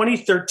 In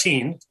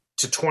 2013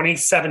 to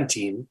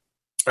 2017,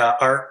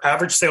 our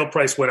average sale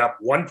price went up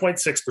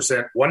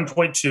 1.6%,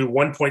 1.2,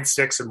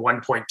 1.6, and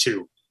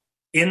 1.2.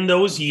 In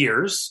those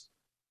years,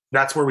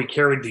 that's where we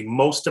carried the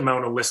most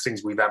amount of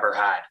listings we've ever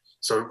had.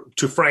 So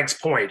to Frank's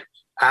point,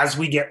 as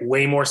we get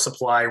way more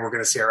supply, we're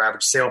going to see our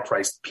average sale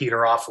price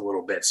peter off a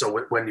little bit.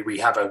 So when we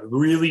have a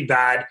really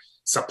bad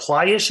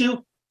supply issue,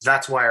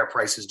 that's why our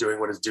price is doing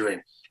what it's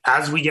doing.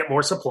 As we get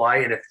more supply,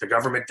 and if the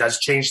government does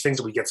change things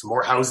and we get some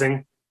more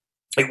housing,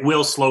 it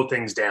will slow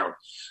things down.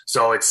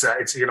 So it's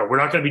we're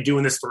not going to be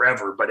doing this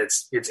forever, but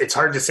it's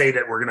hard to say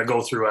that we're going to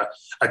go through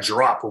a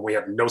drop when we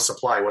have no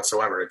supply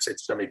whatsoever.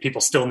 People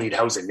still need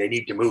housing. They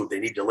need to move. They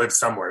need to live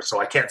somewhere. So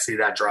I can't see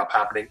that drop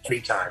happening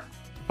anytime.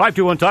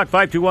 521 Talk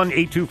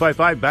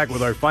 521-8255. Back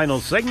with our final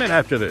segment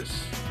after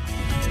this.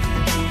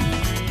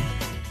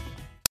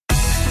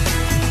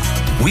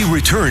 We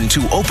return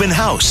to Open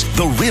House,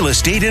 the Real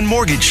Estate and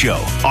Mortgage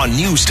Show on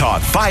News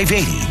Talk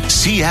 580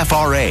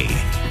 CFRA.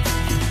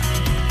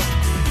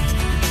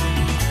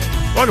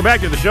 Welcome back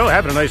to the show.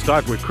 Having a nice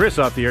talk with Chris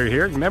off the air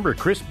here. Remember,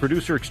 Chris,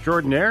 producer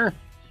extraordinaire?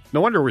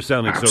 No wonder we're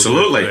sounding so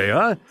good today,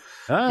 huh?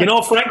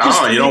 Frank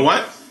just you know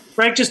what?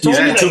 Frank just told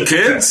me that. He's got 2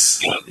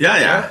 kids.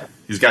 Yeah.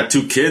 He's got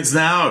 2 kids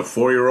now, a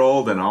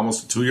 4-year-old and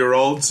almost a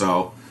 2-year-old.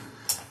 So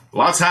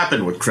Lots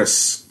happened with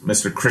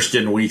Mr.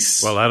 Christian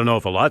Weiss. Well, I don't know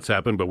if a lot's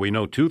happened, but we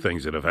know two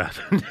things that have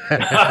happened.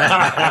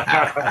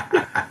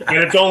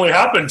 And it's only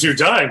happened 2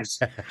 times.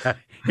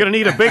 Gonna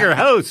need a bigger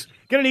house.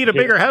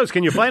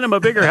 Can you find him a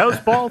bigger house,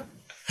 Paul?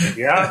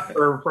 Yeah,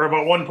 for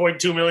about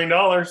 $1.2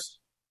 million.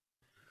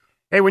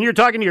 Hey, when you're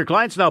talking to your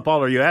clients now,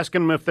 Paul, are you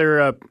asking them if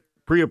they're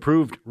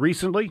pre-approved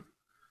recently?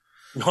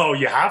 No,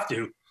 you have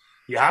to.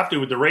 You have to.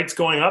 With the rates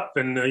going up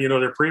and,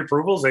 their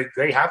pre-approvals,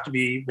 they have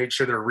to make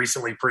sure they're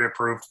recently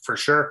pre-approved for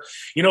sure.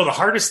 The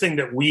hardest thing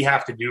that we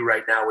have to do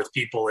right now with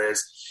people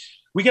is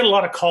we get a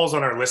lot of calls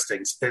on our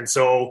listings. And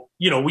so,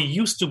 we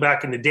used to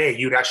back in the day,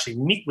 you'd actually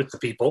meet with the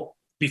people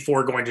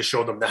before going to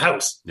show them the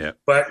house. Yeah.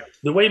 But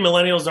the way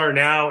millennials are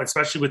now,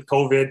 especially with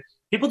COVID,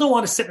 people don't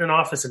want to sit in an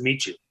office and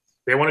meet you.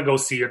 They want to go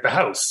see you at the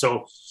house.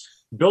 So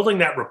building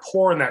that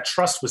rapport and that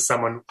trust with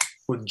someone,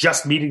 with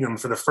just meeting them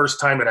for the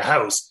first time at a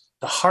house,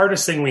 the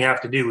hardest thing we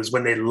have to do is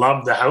when they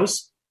love the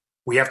house,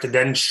 we have to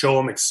then show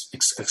them,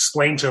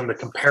 explain to them the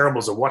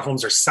comparables of what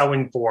homes are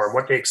selling for and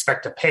what they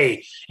expect to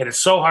pay. And it's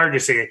so hard to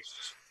say,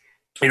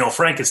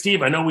 Frank and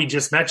Steve, I know we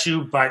just met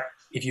you, but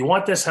if you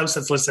want this house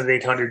that's listed at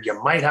 800,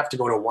 you might have to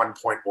go to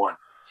 1.1.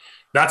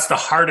 That's the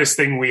hardest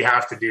thing we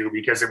have to do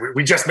because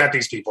we just met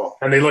these people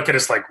and they look at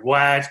us like,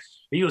 what?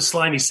 Are you a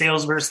slimy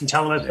salesperson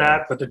telling us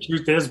that? But the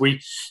truth is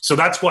so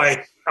that's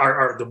why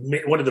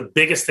one of the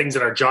biggest things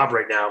in our job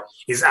right now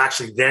is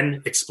actually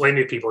then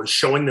explaining to people and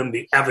showing them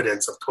the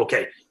evidence of,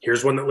 okay,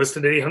 here's one that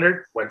listed at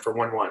 800, went for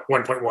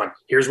 1.1.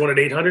 Here's one at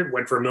 800,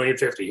 went for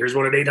 $1,050,000. Here's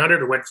one at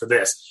 800, it went for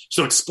this.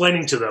 So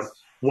explaining to them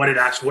what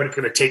it's going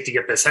to take to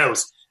get this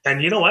house.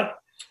 And you know what?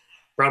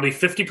 Probably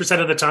 50%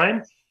 of the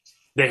time,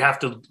 they have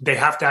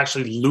to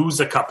actually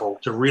lose a couple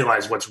to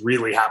realize what's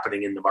really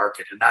happening in the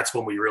market. And that's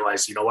when we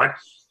realize, you know what?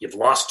 You've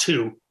lost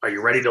 2. Are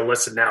you ready to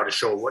listen now to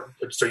show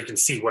so you can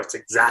see what's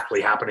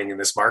exactly happening in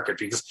this market?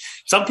 Because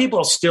some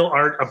people still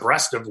aren't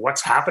abreast of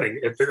what's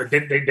happening.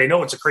 They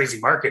know it's a crazy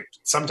market.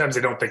 Sometimes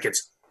they don't think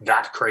it's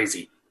that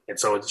crazy. And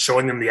so it's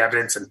showing them the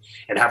evidence and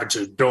having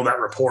to build that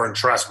rapport and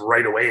trust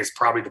right away is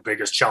probably the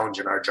biggest challenge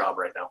in our job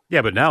right now.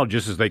 Yeah, but now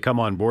just as they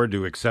come on board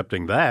to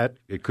accepting that,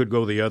 it could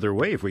go the other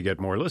way if we get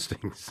more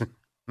listings.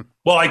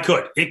 Well,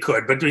 it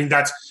could, but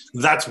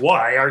that's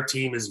why our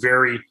team is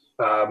very,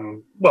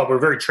 we're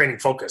very training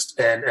focused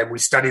and we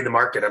study the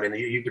market. I mean,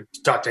 you could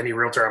talk to any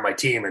realtor on my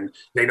team and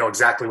they know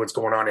exactly what's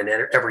going on in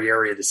every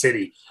area of the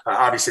city.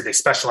 Obviously they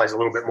specialize a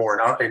little bit more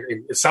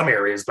in some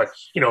areas, but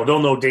they'll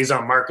know days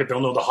on market. They'll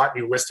know the hot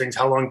new listings,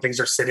 how long things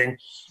are sitting.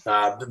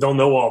 They'll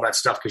know all that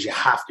stuff because you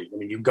have to. I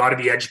mean, you've got to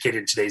be educated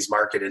in today's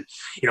market. And,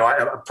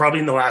 probably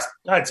in the last,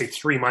 I'd say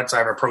 3 months,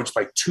 I've approached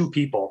by 2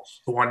 people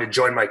who wanted to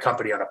join my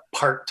company on a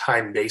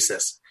part-time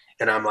basis.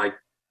 And I'm like,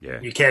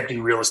 you can't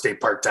do real estate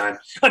part-time.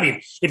 I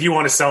mean, if you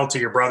want to sell to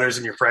your brothers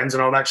and your friends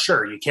and all that,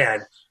 sure, you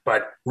can.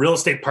 But real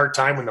estate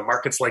part-time when the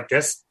market's like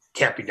this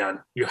can't be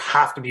done. You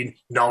have to be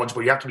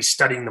knowledgeable. You have to be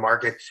studying the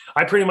market.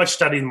 I pretty much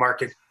study the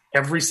market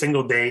every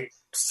single day,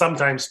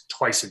 sometimes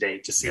twice a day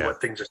to see what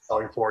things are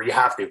selling for. You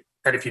have to.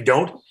 And if you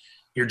don't,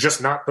 you're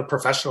just not the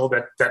professional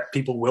that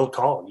people will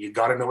call. You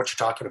got to know what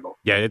you're talking about.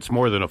 Yeah, it's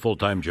more than a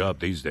full-time job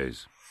these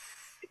days.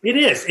 It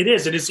is.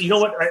 You know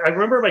what? I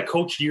remember my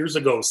coach years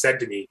ago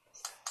said to me,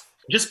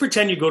 just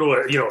pretend you go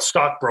to a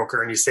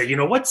stockbroker and you say,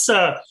 what's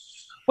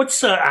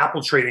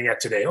Apple trading at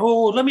today?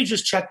 Oh, let me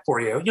just check for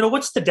you.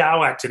 What's the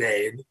Dow at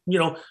today?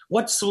 And,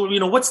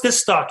 what's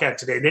this stock at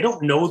today? They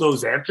don't know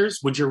those answers.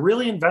 Would you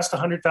really invest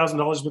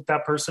 $100,000 with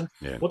that person?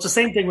 Yeah. Well, it's the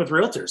same thing with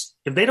realtors.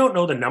 If they don't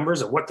know the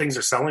numbers of what things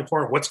are selling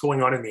for and what's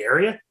going on in the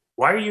area,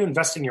 why are you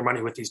investing your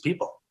money with these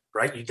people?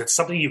 Right? That's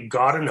something you've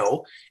got to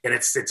know. And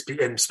it's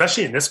and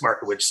especially in this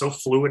market, which is so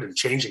fluid and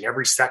changing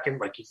every second,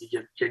 like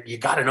you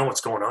got to know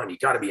what's going on. You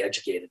got to be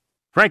educated.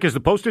 Frank, has the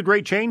posted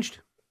rate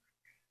changed?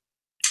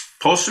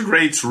 Posted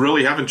rates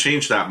really haven't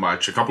changed that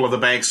much. A couple of the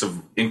banks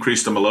have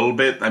increased them a little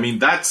bit. I mean,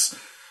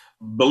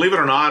 believe it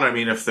or not, I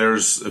mean, if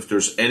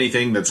there's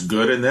anything that's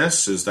good in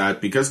this is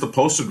that because the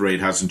posted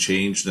rate hasn't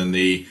changed and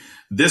the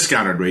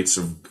discounted rates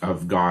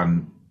have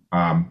gone,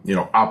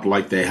 up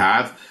like they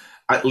have,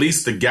 at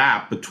least the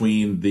gap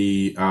between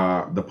the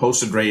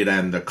posted rate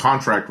and the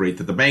contract rate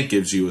that the bank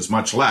gives you is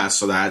much less,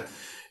 so that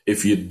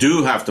if you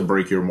do have to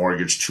break your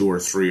mortgage 2 or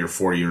 3 or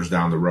 4 years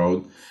down the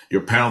road,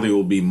 your penalty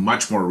will be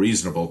much more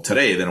reasonable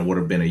today than it would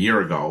have been a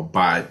year ago.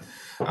 But,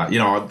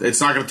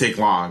 it's not going to take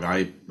long.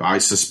 I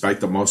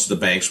suspect that most of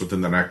the banks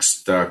within the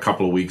next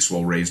couple of weeks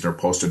will raise their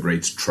posted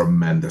rates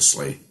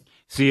tremendously.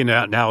 See,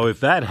 now if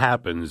that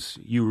happens,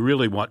 you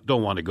really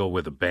don't want to go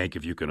with a bank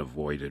if you can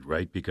avoid it,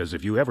 right? Because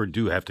if you ever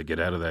do have to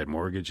get out of that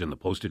mortgage and the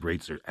posted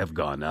rates have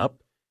gone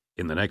up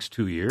in the next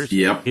 2 years,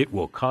 it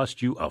will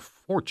cost you a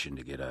fortune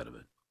to get out of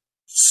it.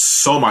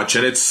 So much.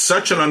 And it's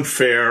such an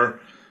unfair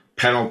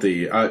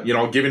penalty.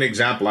 I'll give you an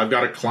example. I've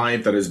got a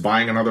client that is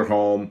buying another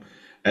home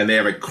and they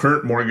have a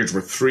current mortgage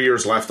with 3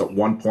 years left at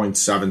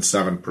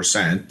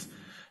 1.77%,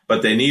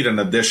 but they need an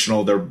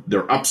additional,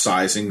 they're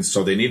upsizing,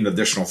 so they need an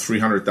additional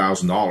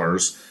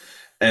 $300,000.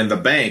 And the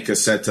bank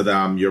has said to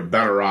them, you're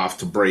better off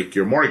to break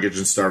your mortgage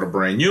and start a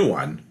brand new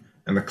one.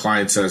 And the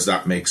client says,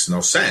 that makes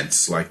no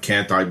sense. Like,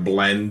 can't I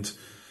blend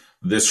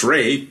this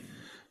rate?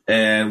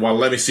 And well,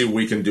 let me see what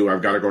we can do.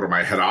 I've got to go to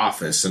my head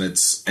office.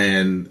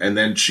 And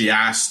then she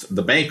asked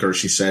the banker,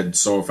 she said,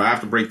 so if I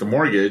have to break the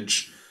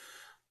mortgage,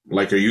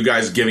 like, are you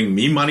guys giving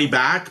me money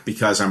back?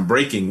 Because I'm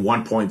breaking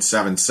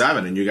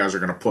 1.77 and you guys are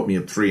going to put me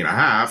at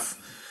 3.5.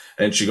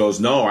 And she goes,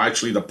 no,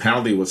 actually the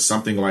penalty was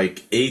something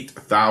like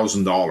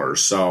 $8,000.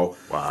 So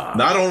wow.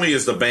 Not only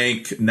is the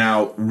bank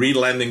now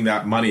relending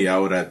that money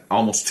out at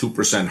almost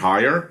 2%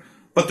 higher,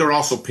 but they're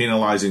also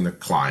penalizing the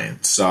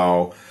client.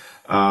 So,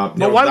 why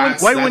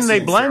wouldn't they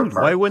blend?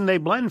 Why wouldn't they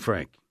blend,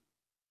 Frank?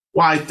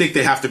 Well, I think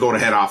they have to go to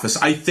head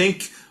office. I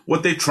think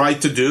what they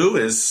tried to do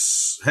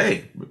is,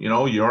 hey,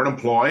 you're an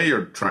employee.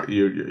 You're going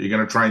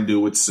to try and do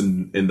what's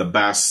in the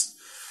best,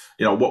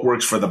 what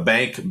works for the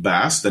bank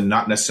best, and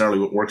not necessarily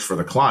what works for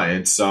the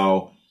client.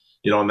 So,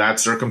 in that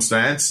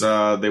circumstance,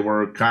 they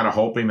were kind of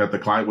hoping that the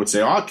client would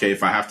say, okay,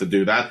 if I have to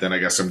do that, then I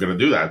guess I'm going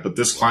to do that. But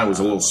this client was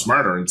a little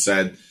smarter and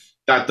said,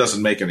 that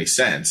doesn't make any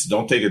sense.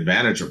 Don't take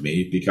advantage of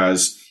me,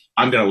 because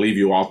I'm going to leave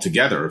you all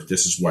together if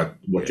this is what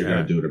you're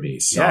going to do to me.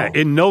 So, I'm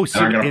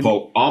going to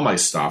pull all my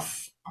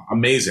stuff.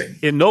 Amazing.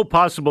 In no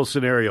possible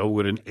scenario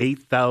would an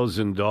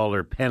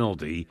 $8,000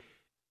 penalty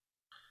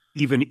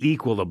even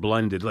equal a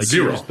blended. Like,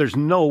 zero. There's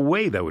no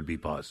way that would be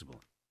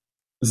possible.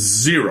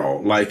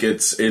 Zero. Like,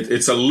 it's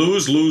a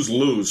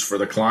lose for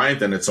the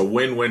client, and it's a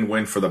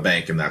win for the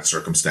bank in that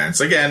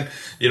circumstance. Again,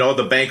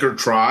 the banker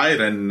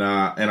tried, and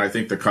I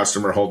think the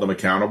customer held them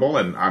accountable.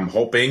 And I'm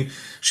hoping,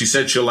 she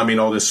said she'll let me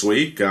know this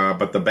week,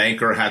 but the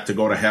banker had to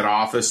go to head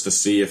office to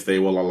see if they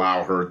will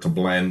allow her to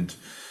blend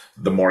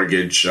the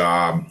mortgage,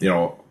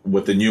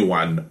 with the new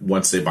one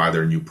once they buy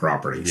their new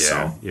property.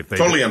 Yeah, so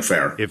totally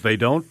unfair. If they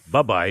don't,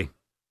 bye-bye.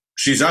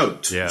 She's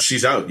out. Yeah.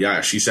 She's out.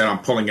 Yeah. She said, I'm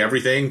pulling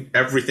everything,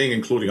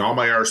 including all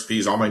my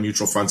RSPs, all my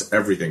mutual funds,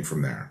 everything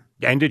from there.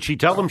 And did she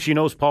tell them she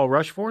knows Paul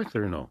Rushforth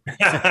or no?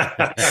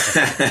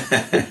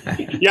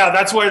 Yeah,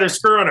 that's why they're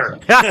screwing her.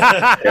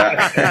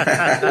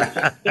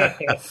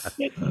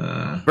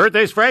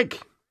 Birthdays, Frank?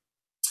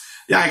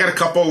 Yeah, I got a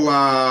couple.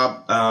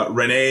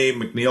 Renee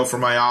McNeil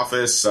from my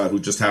office, who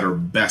just had her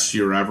best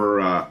year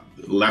ever,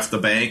 left the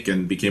bank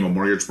and became a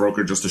mortgage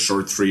broker just a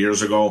short 3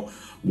 years ago.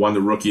 Won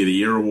the Rookie of the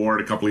Year award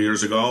a couple of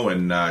years ago,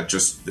 and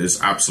just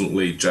is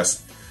absolutely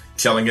just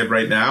killing it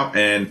right now.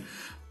 And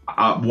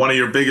one of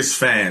your biggest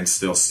fans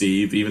still,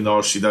 Steve, even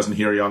though she doesn't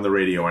hear you on the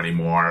radio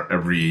anymore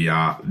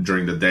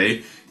during the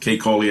day. Kate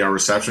Coley, our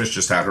receptionist,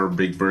 just had her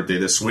big birthday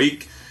this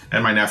week,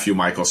 and my nephew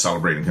Michael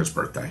celebrating his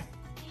birthday.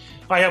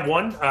 I have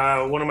one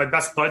of my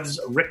best buds,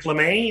 Rick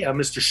LeMay,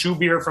 Mr.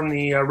 Shoebeer from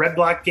the Red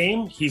Black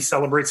game. He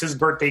celebrates his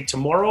birthday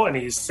tomorrow, and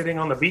he's sitting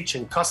on the beach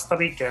in Costa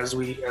Rica as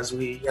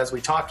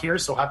we talk here.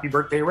 So happy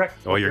birthday, Rick!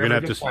 Oh, you're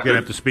gonna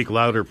have to speak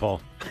louder,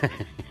 Paul.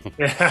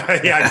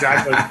 Yeah,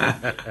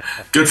 exactly.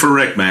 Good for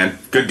Rick, man.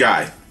 Good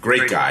guy.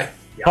 Great guy.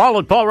 Yeah. Paul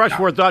at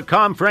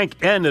paulrushforth.com,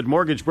 Frank N at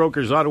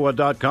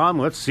mortgagebrokersottawa.com.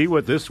 Let's see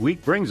what this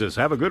week brings us.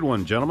 Have a good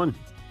one, gentlemen.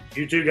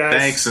 You too, guys.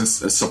 Thanks, and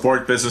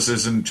support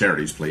businesses and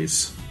charities,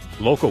 please.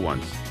 Local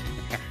ones.